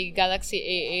then the Galaxy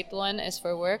A8 one is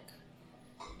for work.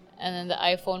 And then the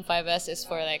iPhone 5S is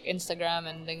for like Instagram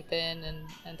and LinkedIn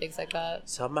and things like that.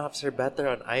 Some apps are better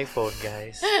on iPhone,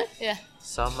 guys. Yeah.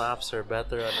 Some apps are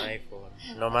better on iPhone.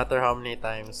 No matter how many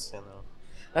times,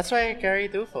 That's why I carry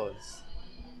 2 phones.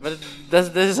 But this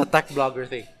is a tech blogger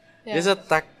thing. Yeah. This is a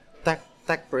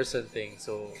tech person thing.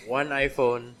 So one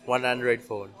iPhone, one Android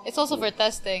phone. It's also for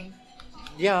testing.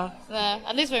 Yeah.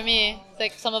 At least for me,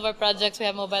 like some of our projects we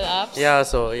have mobile apps. Yeah,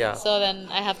 so yeah. So then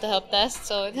I have to help test.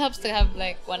 So it helps to have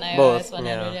like one iOS, Both, one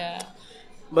yeah. Android. Yeah.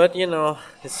 But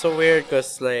it's so weird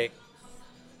because like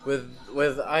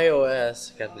with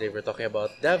iOS, I can't believe we're talking about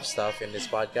dev stuff in this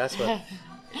podcast, but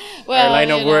Well, our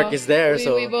line of work is there, we,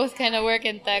 so we both kind of work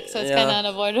in tech, so it's Yeah. kind of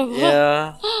unavoidable.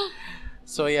 yeah.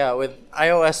 So yeah, with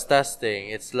iOS testing,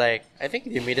 it's like I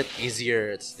think they made it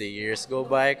easier as the years go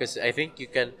by because I think you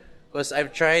can. Because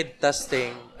I've tried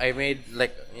testing, I made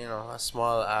like a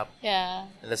small app Yeah.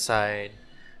 on the side.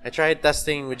 I tried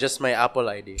testing with just my Apple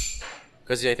ID,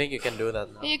 because I think you can do that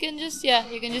now. You can just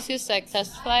use like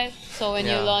test flight. So when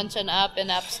you Yeah. launch an app in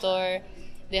App Store,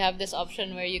 they have this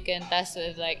option where you can test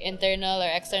with like internal or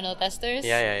external testers.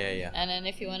 Yeah. And then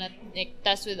if you wanna like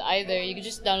test with either, you can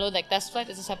just download like Test Flight.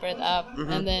 It's a separate app,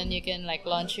 and then you can like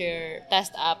launch your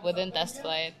test app within Test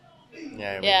Flight. Yeah, I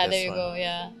made Yeah, this there you one. go.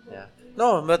 Yeah. Yeah.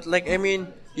 No, but like I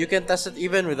mean, you can test it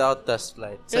even without test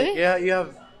flight. It's like Really? yeah, you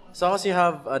have as long as you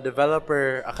have a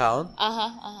developer account,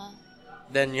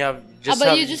 then you have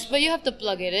But you have to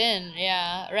plug it in.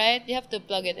 Yeah, right. You have to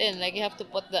plug it in. Like you have to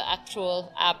put the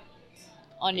actual app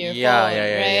on your Yeah, phone, yeah,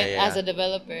 yeah, right? yeah, yeah. As a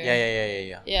developer.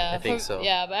 yeah. Yeah, I think so.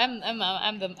 Yeah, but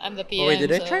I'm the PM. Oh wait,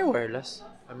 did I so- try wireless?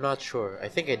 I'm not sure. I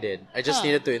think I did. I just Huh.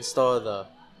 needed to install the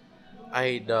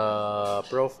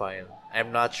profile.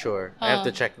 I'm not sure. I have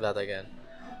to check that again.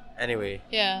 Anyway,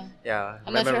 Yeah, yeah.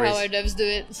 I'm not sure how our devs do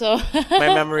it. So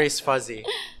my memory is fuzzy.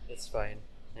 It's fine.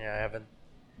 Yeah,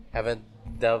 I haven't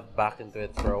delved back into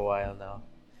it for a while now.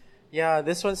 Yeah,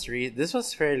 this one's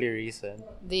fairly recent.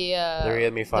 the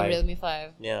Realme 5. The Realme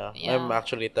 5. Yeah, Yeah. I'm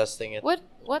actually testing it. What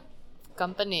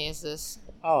company is this?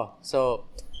 Oh, so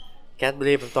can't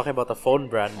believe I'm talking about a phone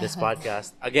brand in this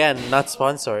podcast. Again, not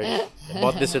sponsored. I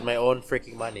bought this with my own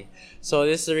freaking money. So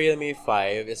this is the Realme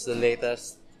 5. It's the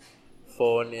latest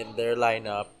phone in their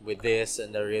lineup with this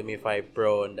and the Realme 5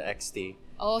 Pro and the XT.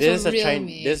 Oh, This so is a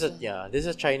Realme. this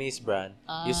is a Chinese brand.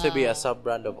 Used to be a sub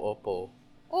brand of Oppo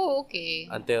Oh, okay.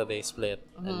 until they split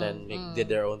and then they mm. did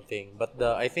their own thing. But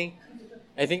I think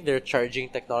their charging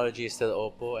technology is still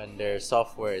Oppo and their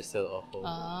software is still Oppo.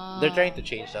 They're trying to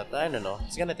change that. I don't know.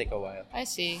 It's gonna take a while. I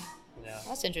see. Yeah.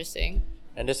 That's interesting.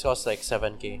 And this costs like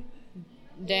 7K.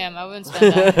 Damn, I wouldn't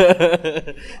spend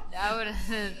that. I wouldn't.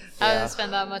 I Yeah. wouldn't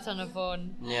spend that much on a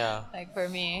phone. Yeah. Like for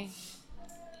me,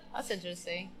 that's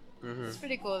interesting. Mm-hmm. It's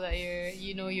pretty cool that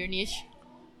you know your niche.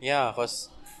 Yeah, cause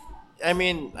I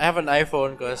mean I have an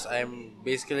iPhone because I'm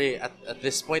basically at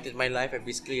this point in my life I'm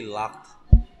basically locked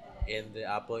in the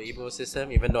Apple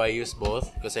ecosystem, even though I use both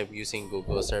because I'm using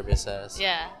Google services.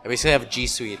 Yeah, I basically have G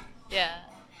Suite yeah,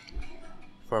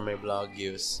 for my blog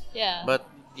use. yeah. But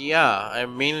yeah,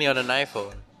 I'm mainly on an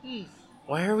iPhone. Hmm.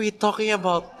 Why are we talking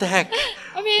about tech?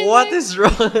 I mean, What like- is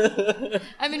wrong?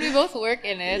 I mean, we both work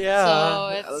in it. Yeah.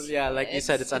 So it's, Yeah, like you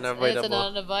said, it's unavoidable. It's an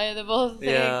unavoidable thing.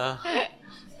 Yeah.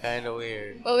 Kind of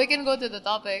weird. Well, we can go to the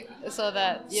topic so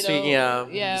that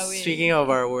Speaking of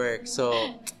our work,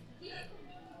 so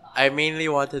I mainly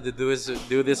wanted to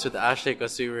do this with Ashley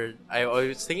because I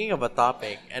was thinking of a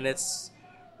topic and it's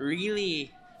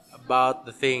really about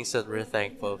the things that we're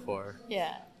thankful for.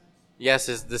 Yeah. Yes,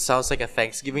 this sounds like a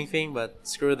Thanksgiving thing, but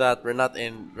screw that. We're not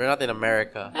in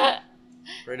America.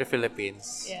 We're in the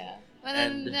Philippines. Yeah.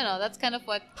 And then, And- that's kind of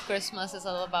what Christmas is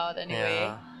all about anyway.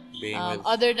 Yeah. Being with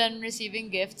Other than receiving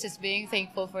gifts, it's being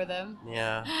thankful for them.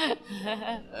 yeah.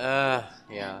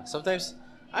 Yeah. Sometimes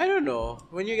I don't know.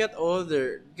 When you get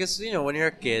older, because when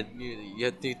you're a kid,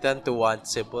 you tend to want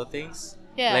simple things.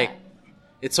 Yeah. Like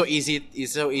it's so easy.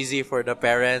 It's so easy for the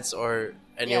parents or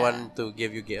anyone to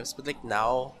give you gifts. But like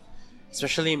now,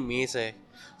 especially me, say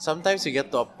sometimes you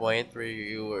get to a point where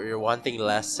you're wanting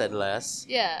less and less,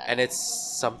 Yeah. and it's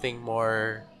something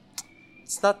more.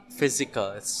 It's not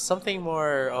physical. It's something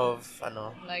more of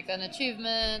Like an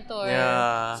achievement or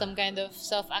Yeah. some kind of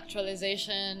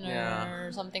self-actualization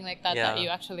or Yeah. something like that Yeah. that you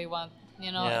actually want.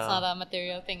 It's Yeah. not a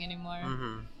material thing anymore.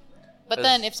 Mm-hmm. But That's-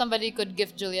 then if somebody could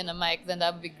gift Julian a mic, then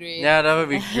that would be great. Yeah, that would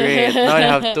be great. Now I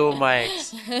have 2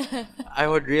 mics. I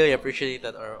would really appreciate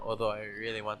that, although I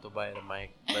really want to buy the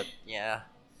mic. But yeah.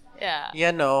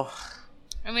 Yeah. No.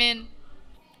 I mean,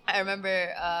 I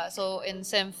remember, so in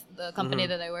Symph, the company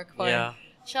that I work for, Yeah.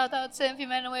 shout out Symph,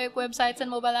 Humanawake websites and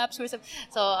mobile apps. So,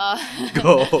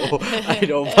 Go. I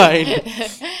don't mind.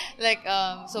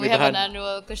 so we We've have an had-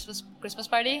 annual Christmas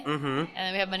party, Mm-hmm. and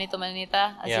then we have Manito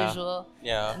Manita as Yeah. usual.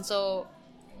 Yeah. And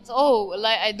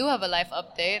I do have a life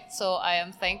update. So I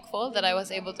am thankful that I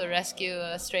was able to rescue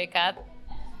a stray cat.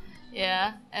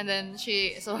 Yeah, and then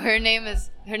her name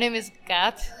is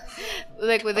Cat,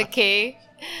 like with a K,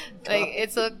 like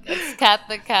it's Cat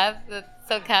the cat,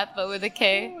 so Cat but with a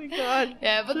K. Oh my god.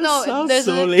 Yeah, but That no, sounds there's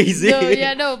so lazy.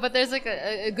 No, but there's like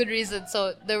a good reason.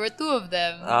 So there were 2 of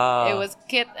them. Ah. It was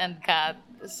Kit and Cat.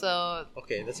 So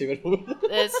Okay, that's even.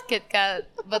 there's Kit Kat,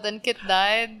 but then Kit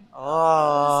died.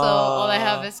 Oh. So all I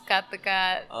have is Cat the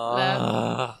cat left.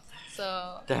 Ah.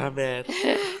 So Damn it.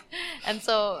 and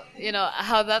so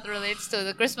how that relates to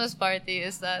the Christmas party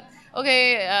is that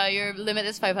okay, your limit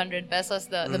is 500 pesos,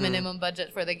 the minimum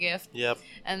budget for the gift, Yep.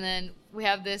 and then we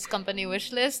have this company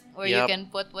wish list where you Yep. can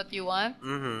put what you want,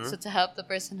 Mm-hmm. so to help the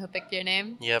person who picked your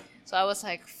name. Yep. So I was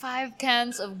like 5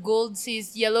 cans of Gold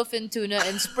Seas yellowfin tuna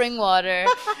in spring water.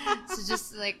 So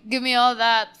just like give me all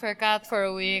that for a cat for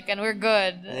a week and we're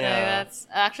good. Like, Yeah.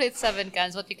 it's 7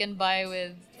 cans. What you can buy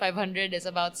with 500 is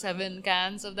about 7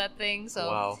 cans of that thing. So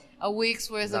Wow. a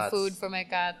week's worth of Nuts. food for my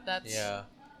cat. Yeah.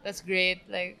 That's great.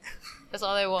 Like that's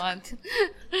all I want.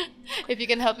 If you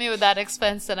can help me with that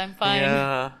expense, then I'm fine.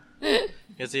 Yeah.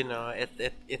 Because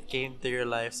it came to your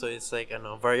life, so it's like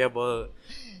variable.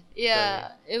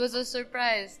 Yeah, it was a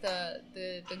surprise to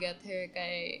get her.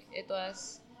 It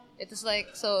was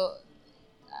like, so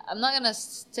I'm not gonna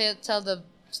tell the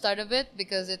start of it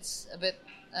because it's a bit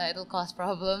it'll cause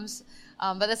problems.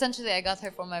 But essentially, I got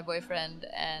her for my boyfriend,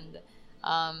 and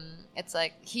it's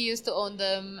like he used to own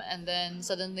them, and then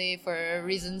suddenly for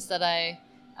reasons that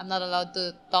I'm not allowed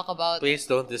to talk about. Please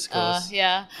don't disclose.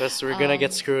 Yeah. Because we're gonna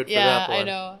get screwed for Yeah, that one. I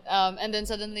know. And then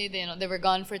suddenly, they were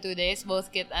gone for 2 days,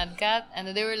 both Kit and Cat, and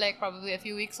they were like probably a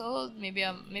few weeks old, maybe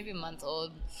a month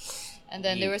old, and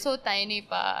then they were so tiny,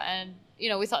 pa, and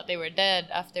we thought they were dead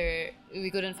after we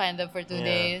couldn't find them for 2 Yeah.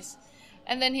 days,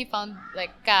 and then he found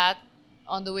like Cat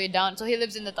on the way down. So he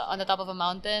lives on the top of a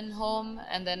mountain home,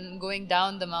 and then going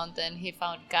down the mountain, he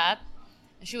found Cat.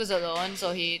 She was alone,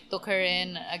 so he took her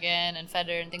in again and fed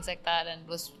her and things like that, and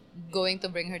was going to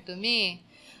bring her to me.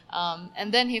 And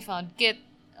then he found Kit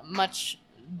much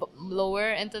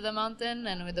lower into the mountain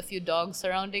and with a few dogs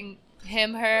surrounding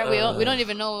him, her. We don't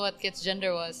even know what Kit's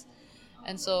gender was,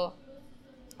 and so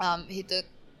he took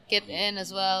Kit in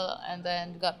as well, and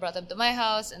then got brought up to my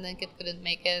house, and then Kit couldn't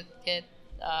make it. Kit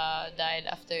died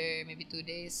after maybe 2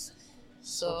 days.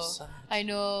 So sad. I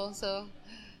know. So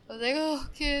I was like, oh,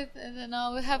 Kit, and then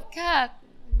now we have Cat.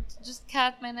 Just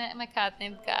Cat, my cat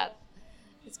named Cat.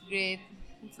 It's great.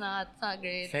 It's not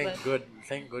great. But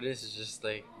Thank goodness it's just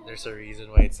like there's a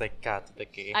reason why it's like cat with a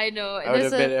K. I know. I would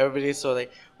have been everybody's so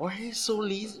like, why are you so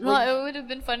lazy? No, it would have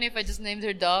been funny if I just named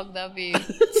her dog. That'd be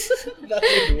That's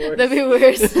even worse. that'd be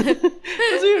worse.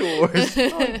 That's even worse.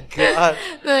 Oh god.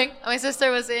 Like my sister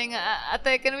was saying,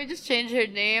 Ate, can we just change her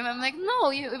name? I'm like,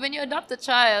 no. When you adopt a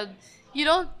child, you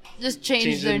don't just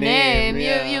change the their name, name.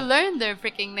 yeah. You learn their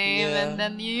freaking name Yeah. and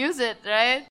then you use it,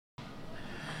 right?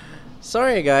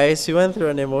 Sorry guys, we went through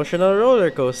an emotional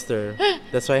roller coaster.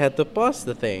 That's why I had to pause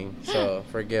the thing. So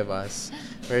forgive us.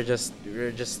 We're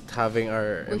just having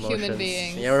our We're emotions. human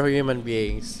beings. Yeah, we're human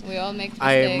beings. We all make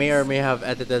mistakes. I may or may have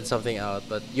edited something out,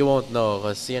 but you won't know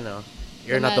because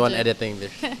you're not the one Imagine. editing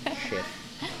this shit.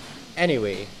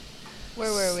 Anyway,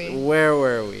 Where were we? where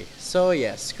were we? So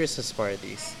yes, Christmas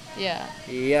parties. Yeah.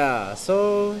 Yeah.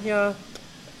 So yeah,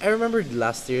 I remembered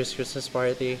last year's Christmas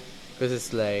party because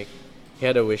it's like he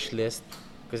had a wish list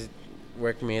because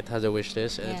workmate has a wish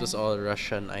list and it Yeah. was all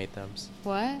Russian items.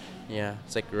 What? Yeah,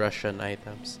 it's like Russian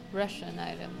items, Russian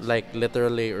items. like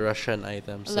literally Russian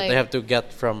items that they Like- have to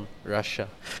get from Russia.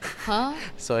 Huh?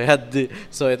 So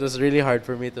so it was really hard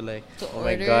for me to like, To oh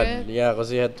my order god, it? yeah, because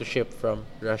we had to ship from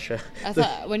Russia. I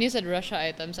thought when you said Russia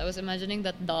items, I was imagining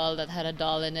that doll that had a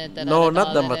doll in it. That No, had a not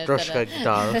the doll in it, Matryoshka that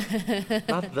doll.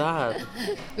 Not that.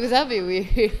 Because that'd be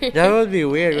weird. That would be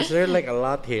weird because there are like a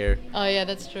lot here. Oh yeah,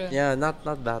 that's true. Yeah, not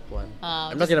that one.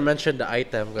 I'm not just- gonna mention the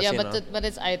item because Yeah, but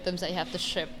it's items that you have to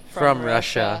ship From from,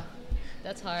 Russia.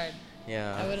 That's hard.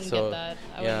 yeah. I wouldn't so, get that.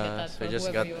 I yeah, wouldn't get that so from I just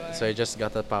whoever got you are. so I just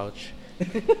got a pouch.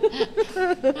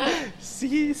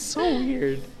 See, it's so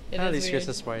weird. It All is these weird.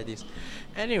 Christmas parties.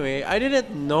 Anyway, I didn't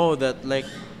know that like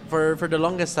for the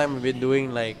longest time I've been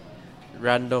doing like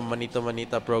random manito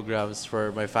manita programs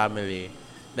for my family.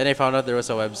 Then I found out there was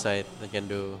a website that can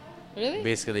do Really?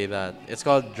 basically that. It's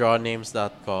called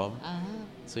drawnames.com. Uh-huh.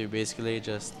 So you basically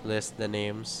just list the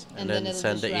names and, And then then it'll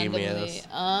send the just randomly- emails.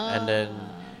 Ah. And then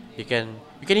you can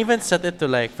even set it to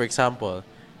like, for example,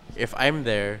 if I'm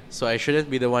there, so I shouldn't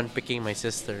be the one picking my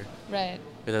sister. Right.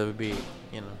 Because that would be,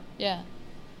 Yeah.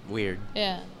 weird.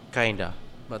 Yeah. Kinda.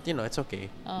 But it's okay.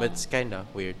 Oh. But it's kinda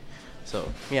weird.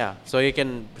 So yeah. So you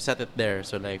can set it there.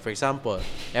 So like for example,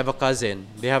 I have a cousin.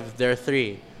 There are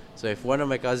three. So if one of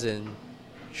my cousin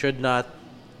should not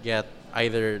get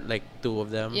either like two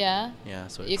of them. Yeah. Yeah.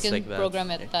 So You it's can like that.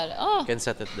 program it that. Oh, You can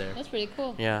set it there. that's pretty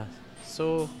cool. Yeah.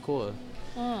 So cool.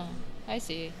 Oh, I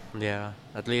see. Yeah.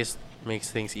 At least makes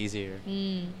things easier.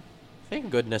 Mm. Thank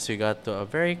goodness we got to a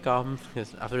very calm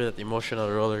after that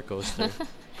emotional roller coaster,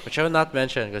 which I will not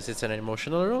mention because it's an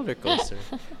emotional roller coaster.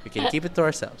 We can keep it to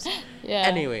ourselves. Yeah.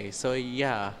 Anyway, so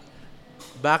yeah,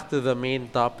 back to the main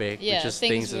topic, Yeah, which is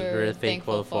things things that we're we're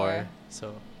thankful thankful for. for. So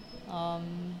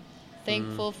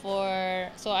Thankful for.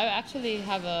 So I actually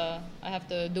I have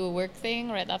to do a work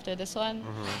thing right after this one,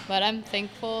 but I'm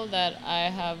thankful that I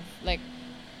have like.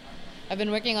 I've been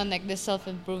working on like this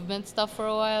self-improvement stuff for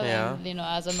a while, Yeah. and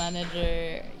as a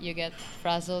manager, you get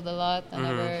frazzled a lot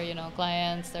whenever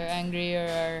clients they're angry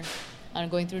or are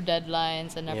going through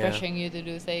deadlines and are Yeah. pressuring you to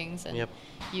do things, and Yep.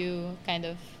 you kind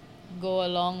of go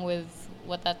along with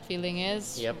what that feeling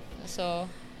is. Yep. So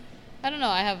I don't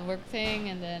know. I have a work thing,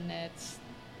 and then it's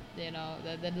the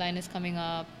deadline is coming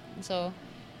up. So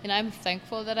I'm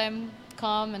thankful that I'm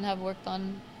calm and have worked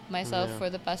on myself Yeah. for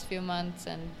the past few months,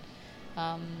 and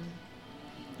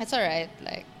it's all right.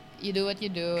 Like you do what you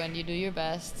do, and you do your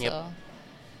best. Yep. So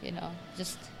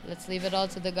just let's leave it all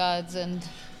to the gods and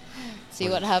see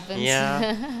what happens.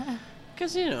 Yeah.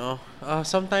 Because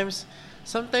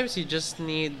sometimes you just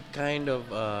need kind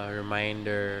of a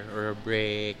reminder or a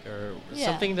break or Yeah.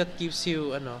 something that keeps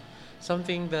you,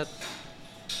 something that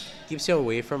keeps you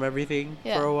away from everything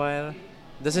Yeah. for a while.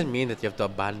 Doesn't mean that you have to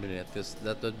abandon it, because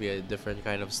that would be a different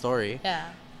kind of story.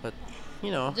 Yeah. But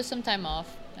Just some time off.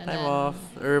 And time then, off,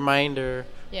 a reminder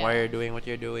Yeah. why you're doing what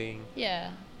you're doing.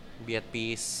 Yeah. Be at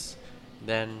peace,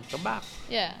 then come back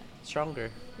Yeah.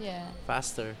 stronger, Yeah.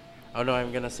 faster. Oh no,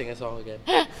 I'm gonna sing a song again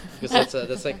because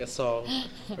that's like a song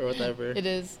or whatever. It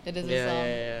is. It is Yeah,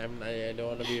 a song. I don't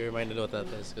want to be reminded what that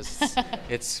is because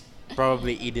it's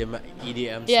probably EDM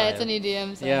Yeah, style. it's an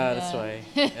EDM song. Yeah, that's why.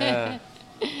 Yeah.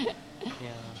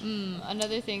 Yeah.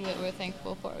 Another thing that we're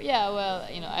thankful for. Yeah, well,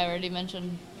 I already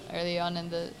mentioned early on in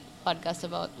the podcast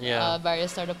about Yeah.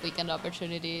 various startup weekend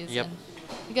opportunities. Yep. And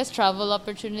I guess travel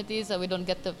opportunities that we don't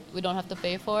have to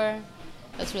pay for.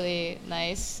 That's really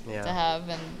nice Yeah. to have,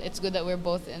 and it's good that we're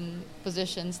both in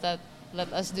positions that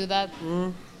let us do that.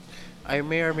 I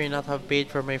may or may not have paid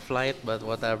for my flight, but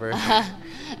whatever.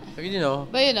 You know.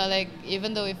 But like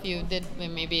even though if you did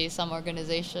maybe some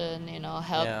organization,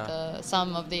 help Yeah.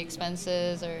 some of the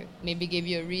expenses or maybe give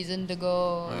you a reason to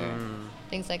go or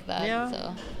things like that. Yeah.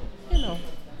 So You know.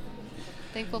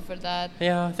 thankful for that.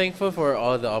 Yeah, thankful for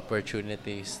all the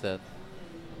opportunities that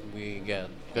we get.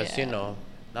 Because, Yeah.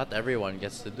 not everyone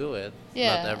gets to do it.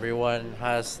 Yeah. Not everyone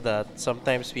has that.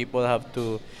 Sometimes people have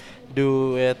to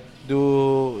do it,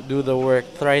 do the work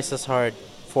thrice as hard,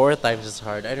 four times as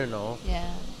hard, I don't know, Yeah.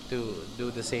 to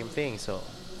do the same thing. So,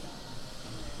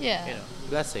 Yeah.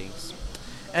 blessings.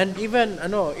 And even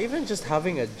just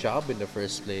having a job in the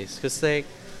first place. Because, like,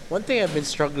 one thing I've been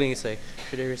struggling is, like,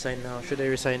 should I resign now? Should I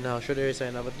resign now? Should I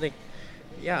resign now? But, like,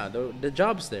 yeah, the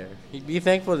job's there. You'd be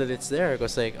thankful that it's there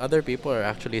because, like, other people are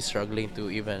actually struggling to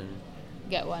even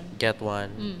Get one. get one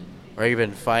Mm. or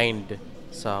even find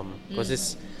some. Because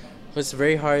it's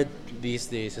very hard these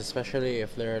days, especially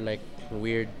if there are, like,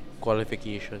 weird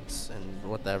qualifications and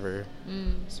whatever.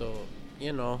 So,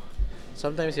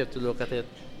 sometimes you have to look at it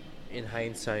in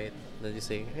hindsight. That you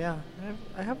say, yeah,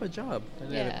 I have a job.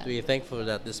 And you have Yeah. to be thankful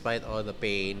that despite all the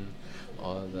pain,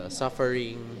 all the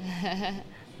suffering,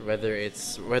 whether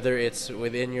it's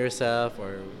within yourself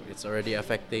or it's already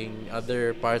affecting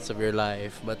other parts of your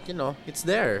life, but it's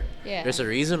there. Yeah. There's a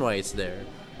reason why it's there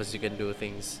because you can do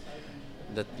things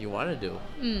that you want to do.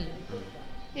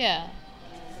 Yeah.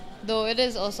 Though it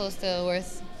is also still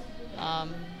worth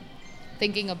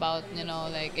thinking about,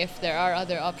 like if there are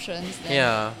other options, then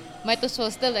Yeah. might as well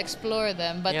still explore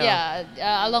them. But Yeah.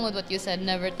 along with what you said,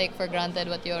 never take for granted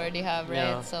what you already have,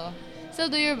 right? Yeah. So still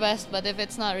do your best, but if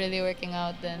it's not really working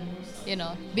out, then,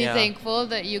 be Yeah. thankful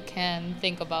that you can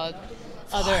think about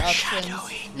other options.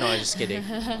 No, I'm just kidding.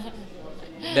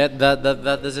 That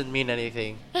doesn't mean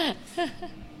anything.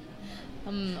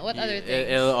 What other things?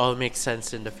 It'll all make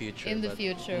sense in the future. In the but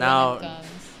future now, when it comes.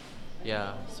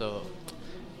 yeah. So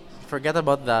forget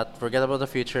about that. Forget about the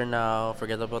future now.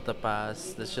 Forget about the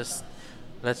past. Let's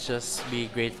just be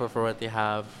grateful for what we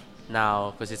have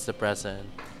now because it's the present.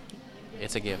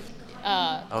 It's a gift.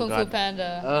 Oh, Kung Fu God.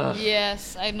 Panda. Ugh.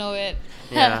 Yes, I know it.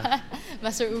 Yeah.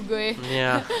 Master Ugoy.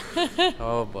 Yeah.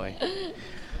 Oh boy.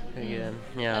 Again.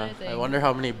 Yeah. Other I thing. wonder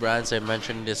how many brands I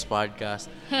mentioned in this podcast.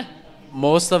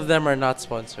 Most of them are not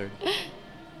sponsored.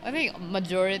 I think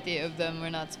majority of them were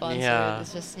not sponsored. Yeah.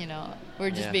 It's just,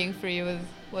 we're just Yeah. being free with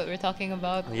what we're talking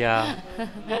about. Yeah.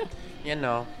 you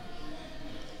know.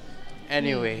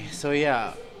 Anyway, so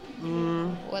yeah.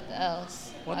 What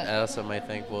else? What else am I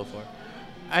thankful for?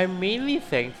 I'm mainly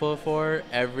thankful for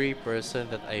every person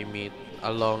that I meet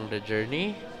along the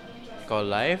journey called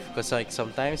life. Because, like,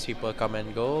 sometimes people come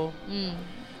and go.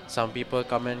 Some people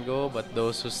come and go, but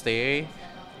those who stay.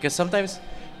 Because sometimes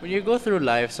when you go through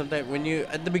life, sometimes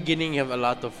at the beginning, you have a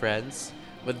lot of friends.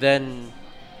 But then,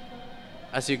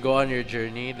 as you go on your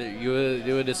journey, you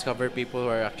will discover people who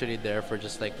are actually there for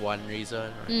just like one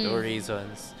reason or two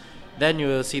reasons. Then you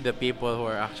will see the people who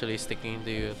are actually sticking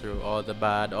to you through all the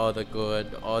bad, all the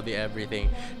good, all the everything.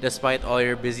 Despite all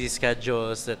your busy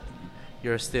schedules, that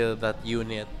you're still that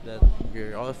unit, that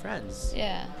you're all friends.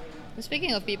 Yeah. And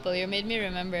speaking of people, you made me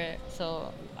remember.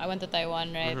 So I went to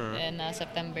Taiwan, right, in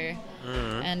September.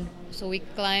 And so we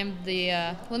climbed the,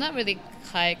 well, not really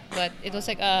hike, but it was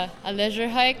like a leisure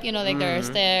hike, like there are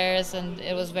stairs and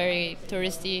it was very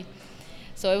touristy.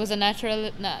 So it was a national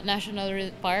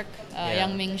park, Yeah.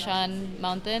 Yangmingshan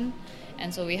Mountain.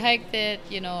 And so we hiked it,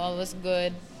 all was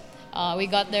good. We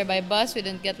got there by bus. We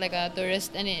didn't get like a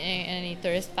any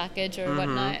tourist package or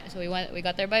whatnot. So we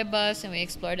got there by bus and we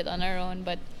explored it on our own.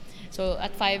 But so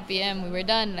at 5 p.m. we were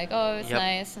done. Like, oh, it's Yep.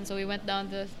 nice. And so we went down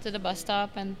to the bus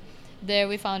stop, and there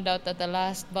we found out that the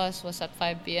last bus was at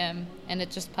 5 p.m. and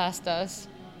it just passed us.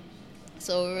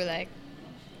 So we were like,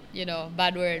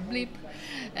 bad word, bleep.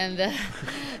 And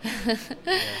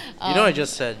I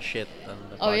just said shit on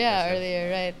the oh yeah, podcast.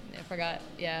 earlier, right? I forgot.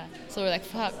 Yeah. So we're like,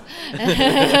 fuck.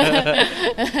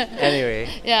 Anyway.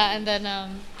 Yeah, and then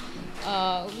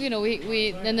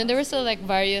we and then there were still like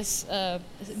various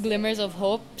glimmers of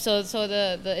hope. So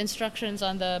the instructions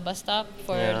on the bus stop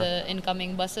for Yeah. the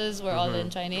incoming buses were all in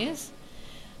Chinese.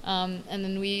 And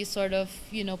then we sort of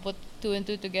put two and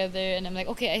two together, and I'm like,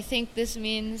 okay, I think this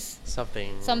means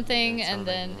Something. and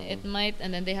then it might,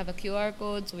 and then they have a QR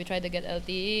code, so we tried to get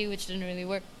LTE, which didn't really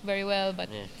work very well, but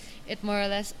Yeah. it more or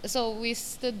less, so we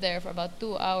stood there for about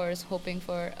 2 hours hoping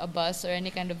for a bus or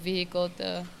any kind of vehicle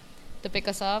to to pick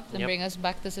us up and Yep. bring us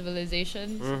back to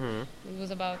civilization. Mm-hmm. It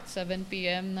was about 7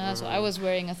 p.m. now, so I was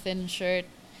wearing a thin shirt.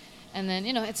 And then,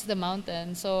 it's the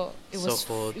mountain, so it So was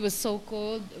cold. it was so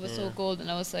cold. It was so Yeah. cold,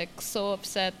 and I was like so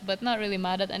upset, but not really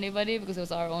mad at anybody because it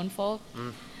was our own fault.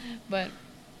 Mm. But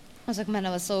I was like, man,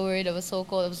 I was so worried. I was so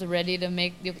cold. I was ready to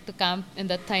camp in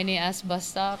that tiny ass bus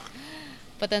stop.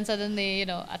 But then suddenly,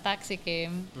 a taxi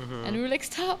came, and we were like,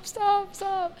 stop, stop,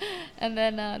 stop. And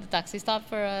then the taxi stopped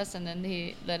for us, and then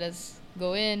he let us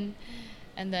go in.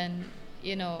 And then,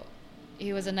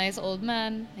 he was a nice old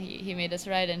man. He made us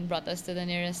ride and brought us to the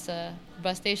nearest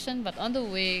bus station. But on the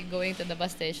way going to the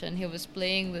bus station, he was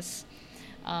playing this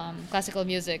classical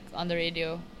music on the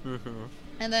radio. Mm-hmm.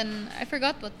 And then I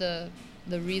forgot what the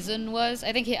reason was.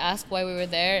 I think he asked why we were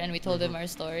there, and we told him our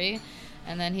story.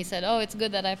 And then he said, "Oh, it's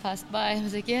good that I passed by." I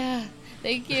was like, "Yeah,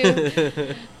 thank you."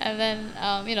 And then,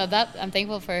 that I'm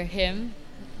thankful for him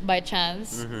by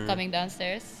chance coming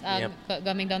downstairs, Yep.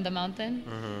 coming down the mountain.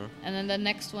 Mm-hmm. And then the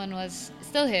next one was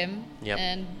still him. Yep.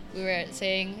 And we were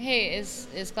saying, "Hey, is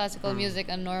classical music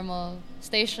a normal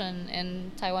station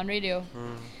in Taiwan radio?"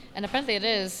 And apparently it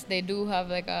is. They do have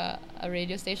like a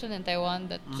radio station in Taiwan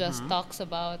that just talks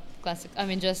about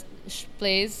just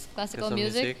plays classical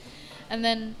music. And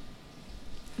then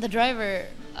the driver,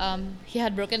 he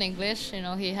had broken English.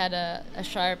 He had a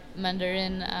sharp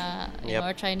Mandarin, Yep.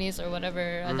 or Chinese or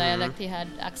whatever dialect he had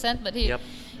accent, but he Yep.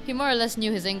 he more or less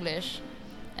knew his English.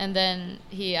 And then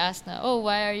he asked, "Oh,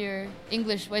 why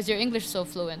is your English so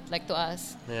fluent?" Like to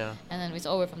us. Yeah. And then we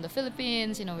said, "Oh, we're from the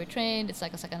Philippines. We're trained. It's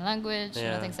like a second language.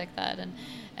 Yeah. Things like that."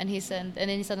 And he said, and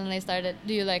then he suddenly started,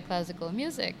 "Do you like classical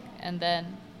music?" And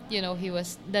then, he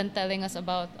was then telling us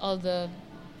about all the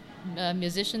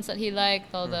musicians that he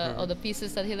liked, all the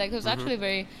pieces that he liked. He was actually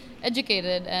very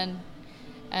educated, and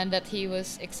that he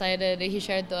was excited. He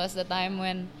shared to us the time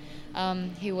when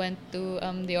he went to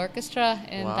the orchestra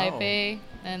in Wow. Taipei,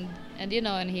 and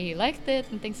he liked it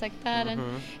and things like that.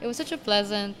 And it was such a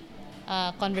pleasant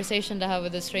conversation to have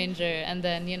with a stranger. And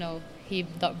then he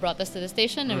brought us to the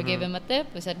station, and we gave him a tip.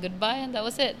 We said goodbye, and that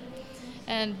was it.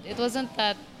 And it wasn't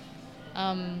that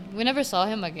we never saw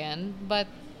him again, but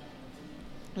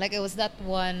like it was that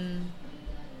one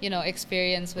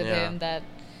experience with Yeah. him that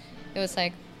it was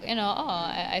like,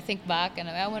 I think back, and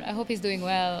I hope he's doing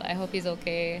well. I hope he's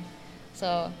okay.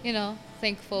 So,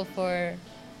 thankful for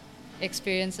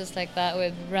experiences like that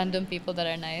with random people that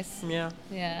are nice. Yeah.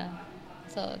 Yeah.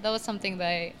 So that was something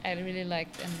that I really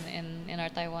liked in our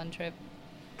Taiwan trip.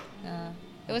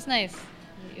 It was nice.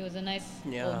 He was a nice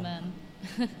Yeah. old man.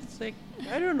 It's like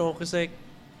I don't know, cause like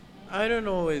I don't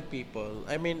know with people.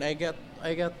 I mean, I get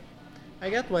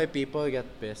why people get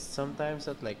pissed sometimes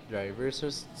at like drivers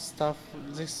or stuff.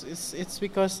 It's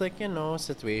because like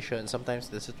situation. Sometimes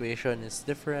the situation is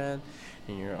different,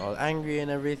 and you're all angry and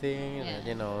everything, and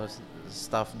then, Yeah.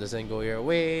 stuff doesn't go your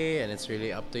way, and it's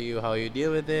really up to you how you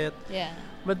deal with it. Yeah.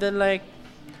 But then like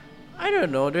I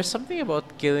don't know, there's something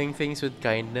about killing things with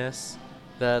kindness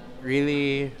that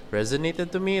really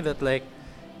resonated to me, that like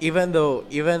even though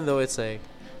it's like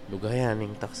lugayan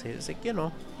ng taxi, it's like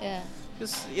Yeah.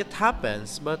 because it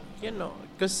happens, but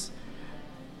because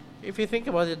if you think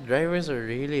about it, drivers are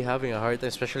really having a hard time,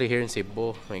 especially here in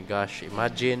Cebu. Oh my gosh,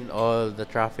 imagine all the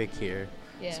traffic here.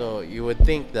 Yeah. So you would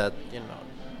think that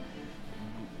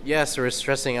yes, we're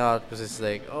stressing out because it's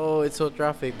like, oh, it's so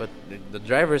traffic, but the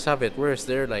drivers have it worse.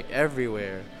 They're like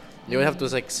everywhere. You would have to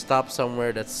like stop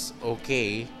somewhere that's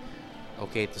okay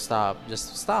to stop,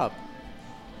 just stop.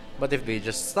 But if they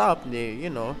just stop, they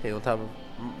don't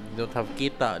have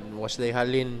kita and wash their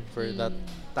halin for that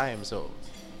time. So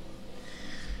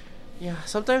yeah,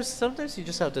 sometimes you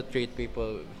just have to treat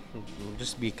people,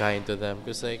 just be kind to them,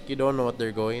 because like you don't know what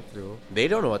they're going through. They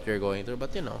don't know what you're going through,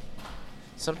 but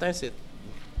sometimes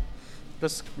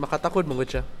because makatakod mo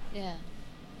siya. Yeah.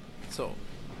 So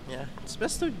yeah, it's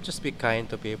best to just be kind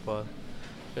to people,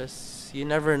 because you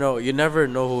never know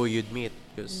who you'd meet,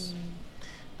 because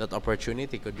that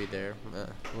opportunity could be there.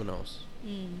 Who knows?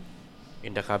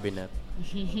 In the cabinet.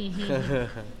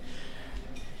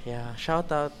 Yeah,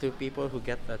 shout out to people who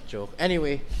get that joke.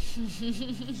 Anyway,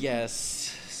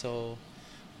 yes. So,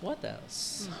 what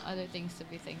else? Other things to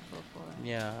be thankful for.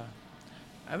 Yeah,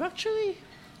 I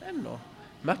don't know.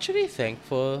 I'm actually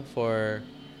thankful for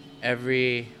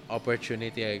every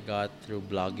opportunity I got through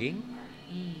blogging.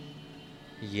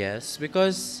 Yes,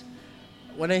 because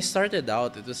when I started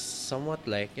out, it was somewhat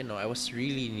like, I was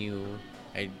really new.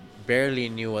 I barely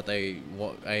knew what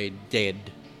I did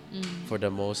for the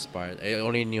most part. I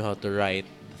only knew how to write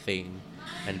the thing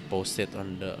and post it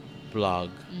on the blog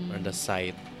or on the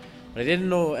site. But I didn't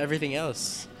know everything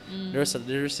else. There's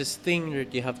this thing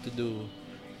that you have to do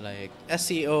like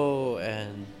SEO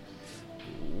and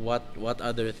what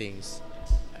other things.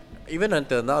 Even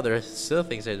until now, there's still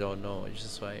things I don't know, which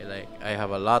is why like I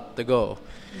have a lot to go.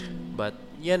 But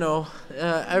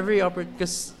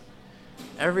because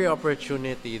every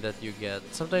opportunity that you get,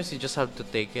 sometimes you just have to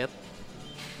take it.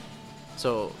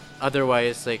 So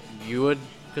otherwise, like you would,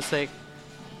 because like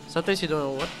sometimes you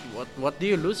don't know what do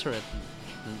you lose from it.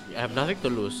 You have nothing to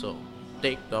lose, so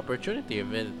take the opportunity.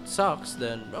 If it sucks,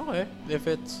 then okay. If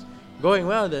it's going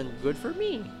well, then good for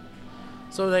me.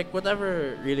 So like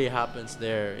whatever really happens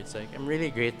there, it's like I'm really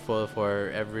grateful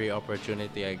for every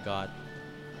opportunity I got.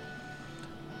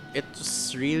 It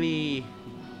was really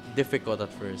difficult at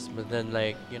first, but then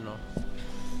like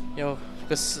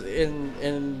because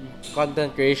in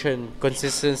content creation,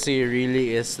 consistency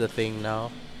really is the thing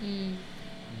now. Mm.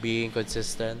 Being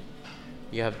consistent,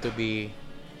 you have to be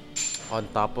on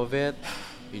top of it.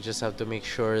 You just have to make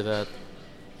sure that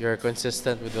you're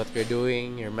consistent with what you're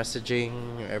doing, your messaging,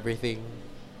 your everything,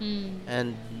 Mm.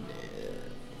 and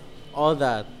all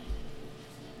that.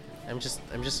 I'm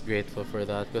just grateful for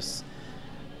that because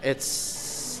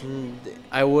it's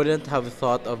I wouldn't have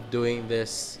thought of doing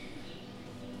this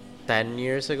 10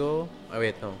 years ago. Oh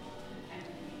wait, no.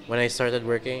 When I started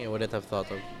working, I wouldn't have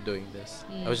thought of doing this.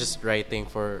 I was just writing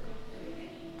for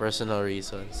personal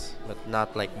reasons, but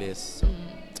not like this. So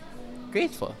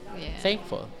grateful, Yeah.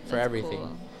 thankful for That's everything.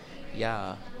 cool.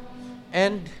 Yeah.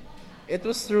 And it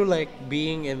was through like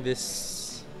being in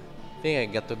this thing I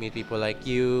got to meet people like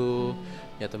you,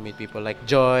 get to meet people like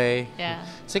Joy. Yeah.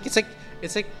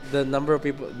 It's like the number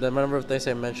of times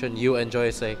I mentioned you and Joy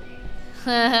is like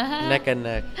neck and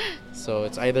neck. So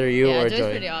it's either you yeah, or Joy's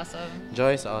Joy. pretty awesome.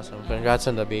 Joy is awesome. Congrats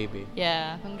on the baby.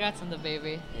 Yeah, congrats on the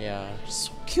baby. Yeah.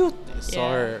 So cute. I saw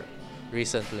Yeah. her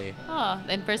recently. Oh,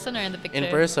 in person or in the picture? In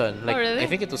person. Like really? I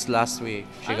think it was last week.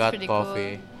 She Oh, that's got pretty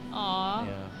coffee. Cool. Aw.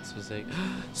 Yeah. So it's like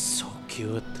so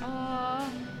cute. Aw.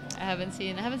 I haven't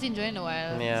seen Joy in a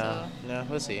while. Yeah. So. Yeah,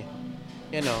 we'll see.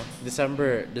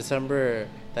 December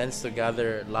tends to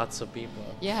gather lots of people.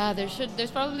 Yeah,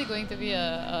 there's probably going to be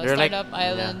a They're like- startup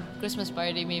island Christmas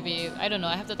party maybe. I don't know.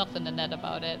 I have to talk to Nanette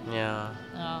about it. Yeah.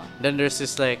 Oh. Then there's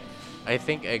this like I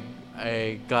think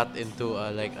I got into a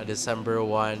December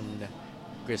 1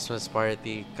 Christmas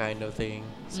party kind of thing.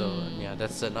 So yeah,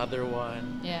 that's another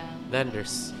one. Yeah. Then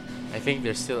I think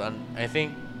there's still I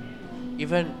think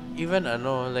even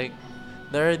like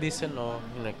there are these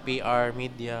like PR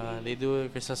media, they do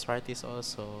Christmas parties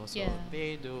also. So Yeah.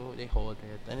 they hold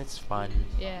it and it's fun.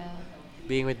 Yeah.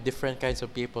 Being with different kinds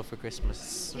of people for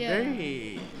Christmas. Yeah.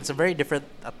 It's a very different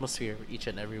atmosphere for each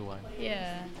and every one.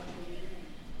 Yeah.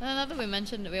 And now that we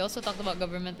mentioned, we also talked about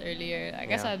government earlier. I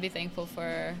guess Yeah. I'd be thankful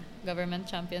for government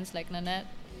champions like Nanette.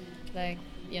 Like,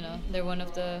 they're one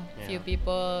of the few Yeah.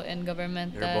 people in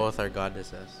government They're that. both our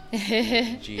goddesses.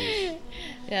 Jeez.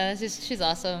 Yeah, she's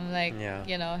awesome. Like,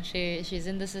 Yeah. she's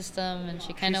in the system and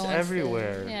she kind of She's wants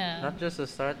everywhere. To, yeah. Not just the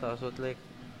startups, but like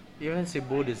even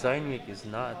Cebu Design Week is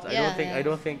nuts. I Yeah,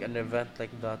 don't think an event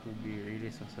like that would be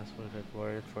really successful if it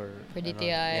weren't for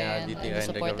DTI and DTI the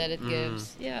support that it Mm.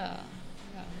 gives. Yeah.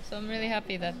 So I'm really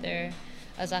happy that they're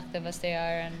as active as they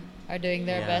are and are doing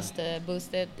their Yeah. best to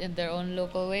boost it in their own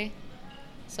local way.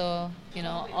 So,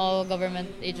 all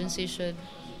government agencies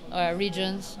or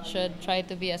regions should try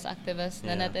to be as active as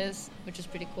Yeah. Nanette is, which is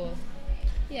pretty cool.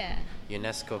 Yeah.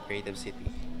 UNESCO Creative City.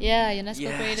 Yeah,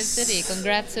 UNESCO Creative Yes. City.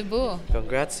 Congrats, Cebu.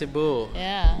 Congrats, Cebu.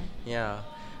 Yeah. Yeah.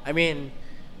 I mean,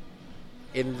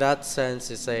 in that sense,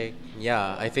 it's like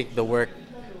I think the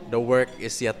work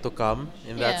is yet to come.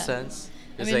 In that Yeah. sense,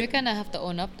 I it's mean, we like kind of have to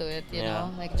own up to it, you Yeah.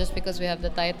 know? Like, just because we have the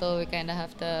title, we kind of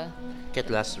have to. get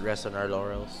less rest on our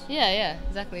laurels. Yeah,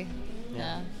 exactly. Yeah.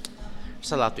 Yeah.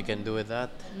 There's a lot we can do with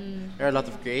that. There are a lot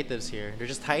of creatives here.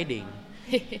 They're just hiding.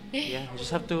 Yeah, you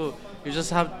just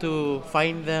have to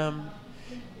find them,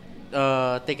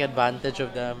 take advantage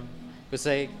of them, because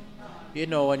like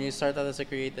when you start out as a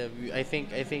creative, I think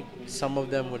some of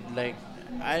them would like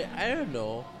I don't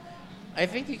know. I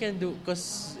think you can do,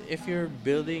 because if you're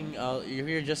building out, if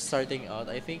you're just starting out,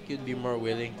 I think you'd be more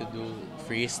willing to do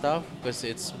free stuff, because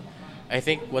I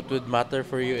think what would matter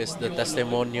for you is the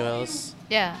testimonials.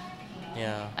 Yeah.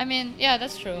 Yeah. I mean, yeah,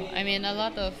 that's true. I mean, a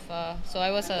lot of so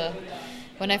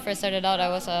when I first started out, I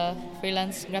was a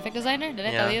freelance graphic designer. Did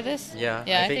I tell Yeah. you this? Yeah,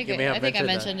 Yeah, I think you may have I think I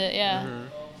mentioned mentioned that. it. Yeah. Mhm.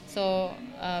 So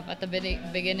at the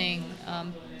beginning,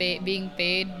 being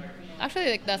paid.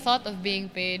 Actually, like the thought of being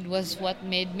paid was what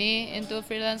made me into a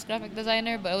freelance graphic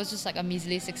designer. But it was just like a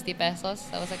measly 60 pesos.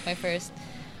 That was like my first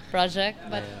project.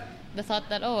 But Yeah. the thought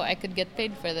that I could get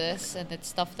paid for this and it's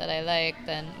stuff that I liked,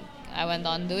 and I went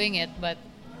on doing it. But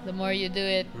the more you do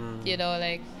it,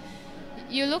 like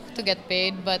you look to get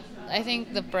paid, but I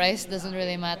think the price doesn't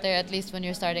really matter, at least when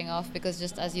you're starting off, because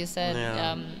just as you said,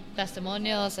 Yeah.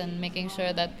 testimonials and making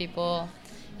sure that people,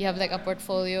 you have like a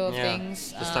portfolio of Yeah,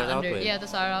 things to start out with. Yeah, to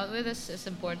start out with is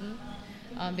important,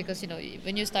 because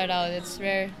when you start out, it's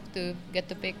rare to get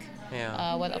to pick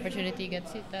Yeah. what opportunity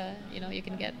gets you, you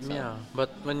can get. So Yeah, but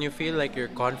when you feel like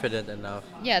you're confident enough,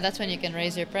 yeah, that's when you can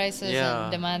raise your prices Yeah.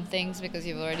 and demand things because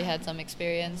you've already had some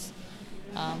experience.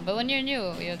 But when you're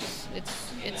new, it's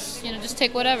just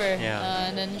take whatever,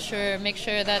 Yeah. and then make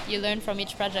sure that you learn from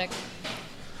each project.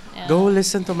 Yeah. go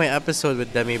listen to my episode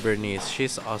with Demi Bernice.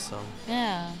 She's awesome.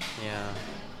 Yeah.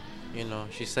 Yeah,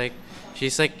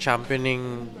 she's like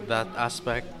championing that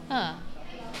aspect. Huh.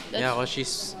 Yeah, well, she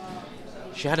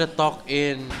had a talk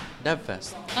in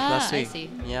DevFest last I week. see.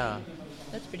 Yeah,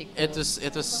 That's pretty cool. it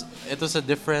was a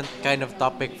different kind of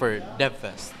topic for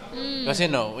DevFest. Because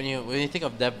when you think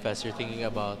of DevFest, you're thinking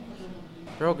about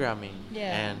programming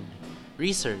Yeah. and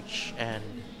research and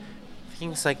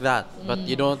things like that. But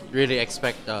you don't really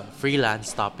expect a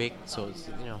freelance topic, so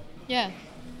Yeah.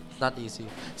 it's not easy.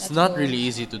 It's That's not cool. really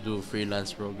easy to do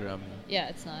freelance programming. Yeah,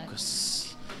 it's not.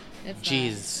 Cause, It's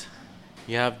jeez,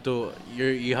 you have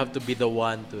to be the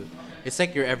one to. It's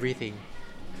like you're everything. not.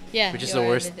 Yeah. which is you the are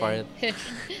worst everything.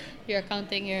 your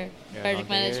accounting, your Your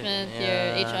project accounting, management,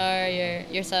 yeah. your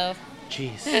HR, yourself.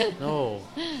 Jeez, no.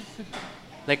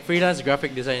 Like freelance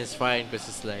graphic design is fine because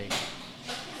it's like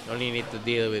you only need to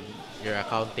deal with your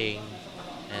accounting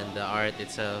and the art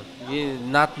itself.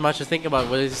 Not much to think about,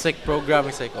 but it's like programming.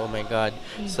 It's like, oh my god,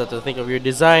 you still have to think of your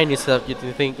design. You still have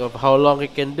to think of how long you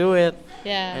can do it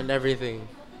Yeah. and everything.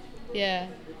 Yeah.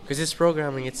 Because it's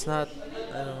programming. It's not.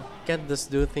 I don't know. You can't just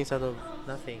do things out of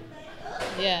nothing.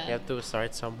 Yeah. You have to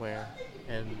start somewhere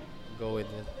and go with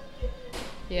it.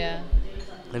 Yeah.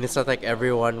 And it's not like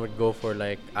everyone would go for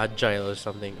like agile or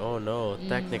something. Oh no,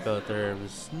 technical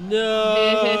terms.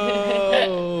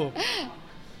 No.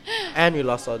 And we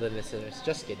lost all the listeners.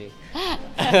 Just kidding.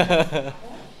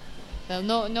 So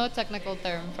no technical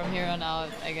term from here on out,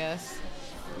 I guess.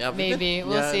 Yeah, but Maybe.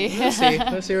 We'll see. We'll see.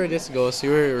 We'll see where this goes. We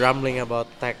were rambling about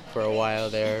tech for a while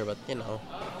there, but Yeah.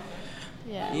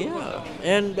 yeah.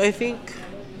 And I think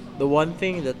the one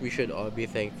thing that we should all be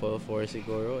thankful for,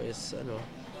 siguro, is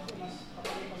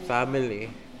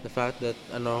family. The fact that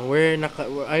we're in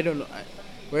I don't know,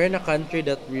 we're in a country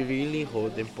that we really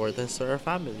hold importance to our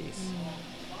families.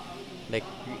 Like,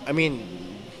 I mean,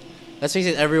 let's face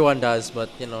it, everyone does, but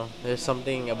there's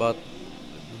something about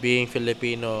being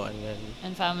Filipino and then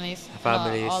And families.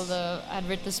 Families. All the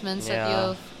advertisements that Yeah.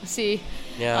 you'll see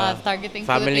yeah, targeting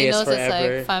family is Filipinos, it's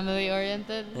forever. like family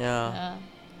oriented. Yeah.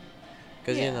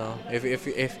 Because Yeah.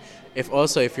 if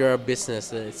also if you're a business,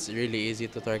 it's really easy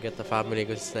to target the family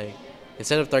because it's like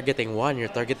instead of targeting one, you're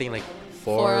targeting like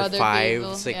four, other five,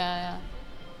 people. 6. Yeah.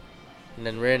 And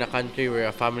then we're in a country where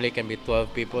a family can be 12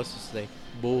 people, so it's like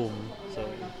boom. So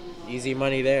easy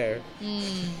money there.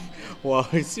 Wow,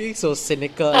 it's being so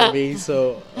cynical and being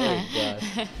so oh my god.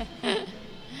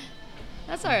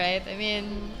 That's all right. I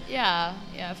mean, yeah.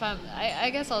 I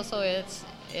guess also it's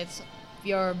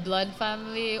your blood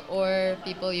family or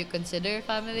people you consider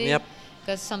family. Yep.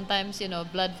 Because sometimes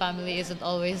blood family isn't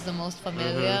always the most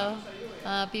familiar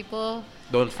people.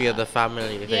 Don't feel the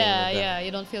family thing. Yeah, with them. yeah.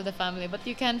 You don't feel the family, but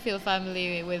you can feel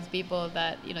family with people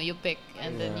that you pick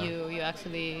and then Yeah. you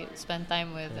actually spend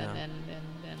time with Yeah. and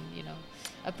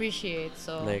appreciate.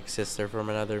 So Like sister from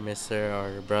another mister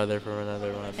or brother from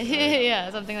another mother. yeah,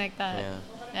 something like that. Yeah.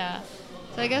 Yeah.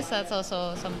 So I guess that's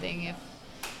also something.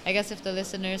 If the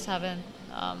listeners haven't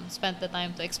spent the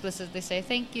time to explicitly say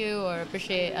thank you or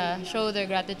appreciate, show their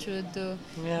gratitude to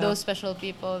Yeah. those special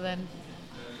people, then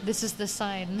this is the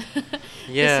sign.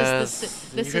 Yes,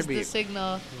 This you should is the be-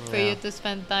 signal for Yeah. you to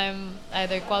spend time,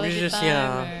 either We quality should just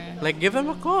time or like give them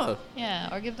a call.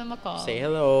 or give them a call. Say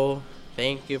hello.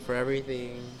 Thank you for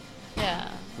everything. Yeah.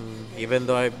 Even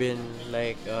though I've been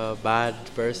like a bad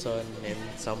person in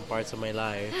some parts of my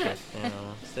life, but,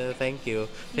 still thank you.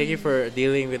 Thank you for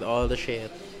dealing with all the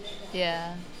shit.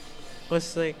 Yeah.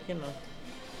 Was like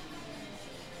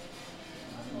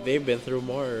they've been through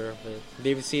more. But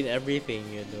they've seen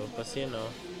everything you do. Cause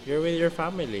you're with your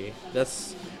family.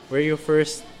 That's where you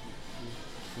first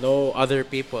know other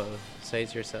people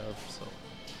besides yourself. So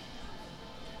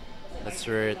that's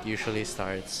where it usually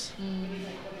starts.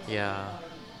 Yeah.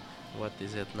 What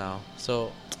is it now?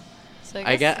 So So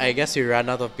I guess we ran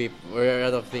out of people. We're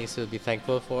out of things to be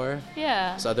thankful for.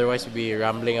 yeah. So otherwise we'd be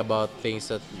rambling about things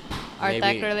that Are maybe,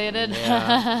 tech related.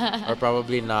 yeah, or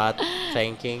probably not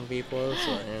thanking people.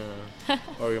 So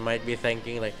or we might be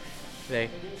thanking like like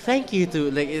thank you to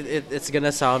like it's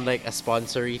gonna sound like a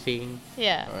sponsory thing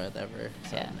Yeah. or whatever.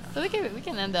 So, Yeah. no. So we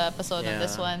can end the episode on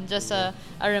this Yeah. one. Just a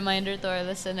reminder to our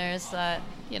listeners that,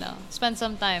 spend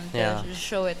some time to Yeah.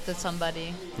 show it to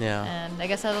somebody. Yeah. And I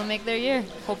guess that'll make their year,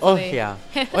 Oh hopefully. yeah.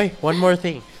 Wait, one more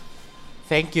thing.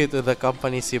 Thank you to the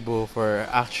company Cebu for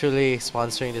actually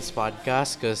sponsoring this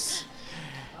podcast, because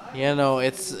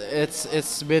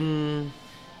it's been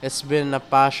a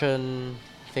passion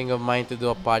thing of mine to do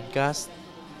a podcast.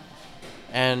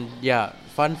 And yeah,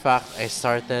 fun fact, I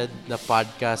started the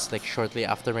podcast like shortly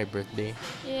after my birthday.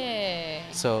 Yay.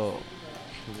 So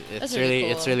That's it's really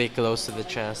it's cool. really close to the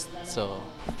chest. So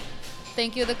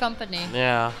Thank you, the company.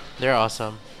 yeah, they're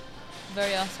awesome.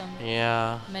 Very awesome.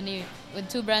 Yeah. With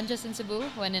 2 branches in Cebu,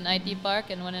 one in IT Park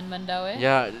and one in Mandaue.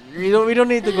 Yeah, we don't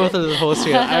need to go through the whole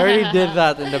spiel. I already did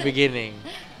that in the beginning.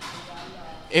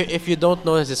 If you don't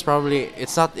notice, it's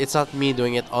not me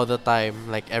doing it all the time,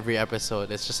 like every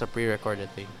episode. It's just a pre-recorded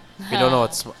thing. We don't know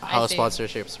how I see.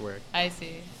 sponsorships work. I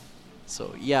see.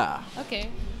 So yeah, Okay.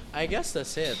 I guess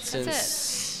that's it. That's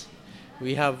Since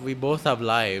we both have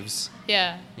lives.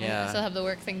 Yeah. Yeah. I still have the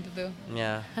work thing to do.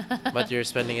 Yeah, but you're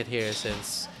spending it here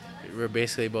since we're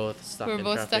basically both stuck We're in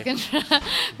both traffic. stuck in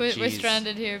we're Jeez.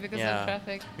 stranded here because Yeah. of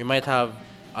traffic. We might have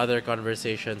other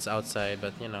conversations outside,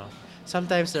 but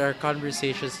sometimes there are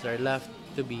conversations that are left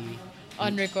to be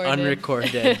Unrecorded.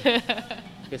 unrecorded.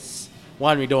 Because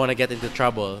one, we don't want to get into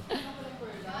trouble.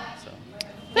 So,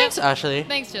 thanks, Ashley.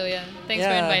 Thanks, Julian. Thanks for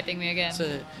Yeah. inviting me again.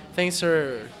 So, thanks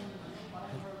for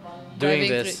doing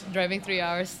this. Driving 3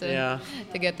 hours to Yeah.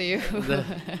 to get to you.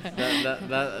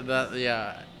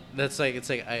 Yeah, that's like it's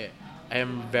like I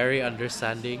am very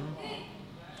understanding.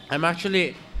 I'm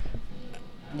actually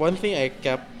one thing I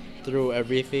kept through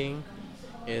everything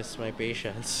is my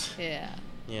patience. Yeah.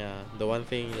 Yeah, the one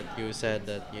thing that you said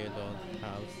that you don't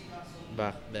have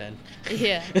back then.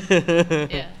 Yeah.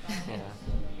 Yeah.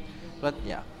 But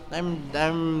yeah, I'm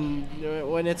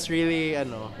when it's really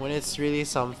when it's really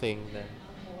something, then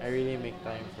I really make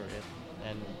time for it,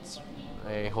 and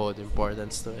I hold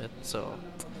importance to it. So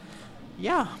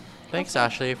yeah, thanks Okay.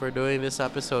 Ashley for doing this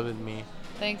episode with me.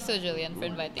 Thanks to Julian for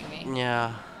inviting me.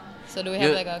 Yeah. So do we have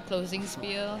You- like a closing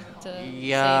spiel to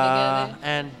Yeah, say together?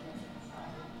 and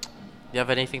do you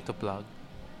have anything to plug?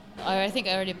 Or I think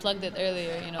I already plugged it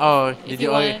earlier. Oh, if did you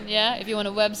you want, if you want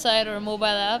a website or a mobile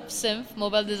app, Symph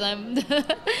mobile design.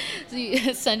 So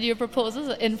you send your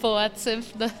proposals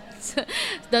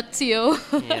info@symph.co.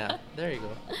 Yeah, there you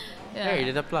go. There you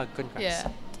did a plug. Congrats. Yeah,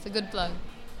 it's a good plug.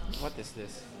 What is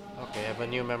this? Okay, I have a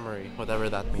new memory, whatever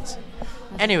that means.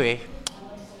 Anyway,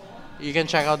 you can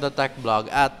check out the tech blog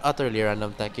at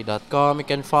utterlyrandomtechy.com. You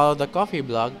can follow the coffee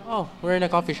blog. Oh, we're in a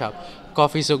coffee shop.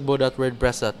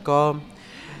 coffeesugbo.wordpress.com.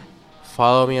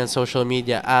 Follow me on social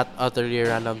media at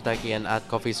utterlyrandomtechy and at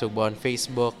coffeesugbo on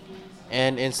Facebook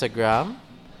and Instagram.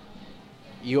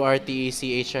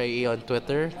 URTECHIE on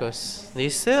Twitter, because they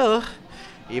still,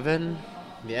 even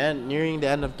nearing the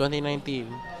end of 2019,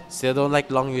 still don't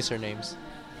like long usernames.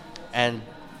 And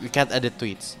we can't edit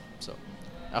tweets. So,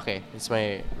 okay, it's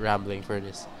my rambling for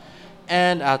this.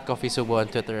 And at Coffee Subo on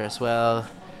Twitter as well.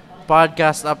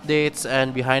 Podcast updates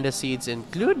and behind the scenes,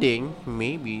 including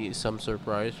maybe some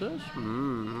surprises. I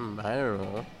don't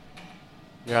know.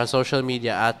 You're on social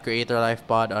media at Creator Life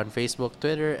Pod on Facebook,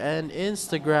 Twitter, and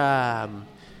Instagram.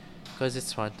 Because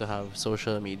it's fun to have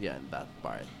social media in that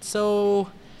part. So,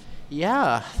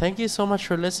 yeah, thank you so much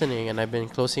for listening. And I've been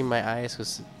closing my eyes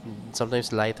because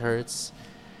sometimes light hurts.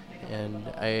 And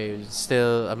I'm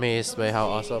still amazed by how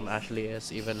awesome Ashley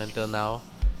is, even until now.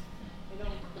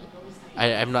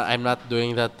 I'm not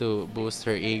doing that to boost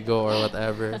her ego or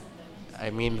whatever. I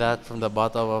mean that from the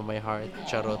bottom of my heart.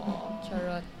 Charot.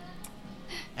 Charot.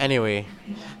 Anyway,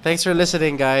 thanks for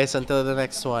listening, guys. Until the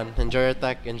next one, enjoy your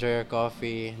tech, enjoy your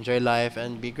coffee, enjoy life,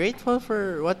 and be grateful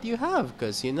for what you have.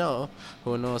 Because, who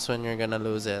knows when you're gonna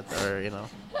lose it, or,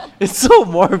 It's so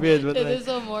morbid, but It like, is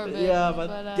so morbid. yeah, but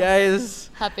guys,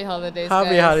 Happy holidays.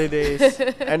 happy guys. holidays.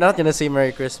 I'm not gonna say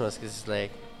Merry Christmas because it's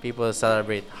like people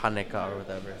celebrate Hanukkah or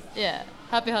whatever. Yeah.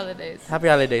 Happy holidays. Happy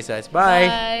holidays, guys.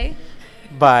 Bye.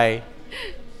 Bye. Bye.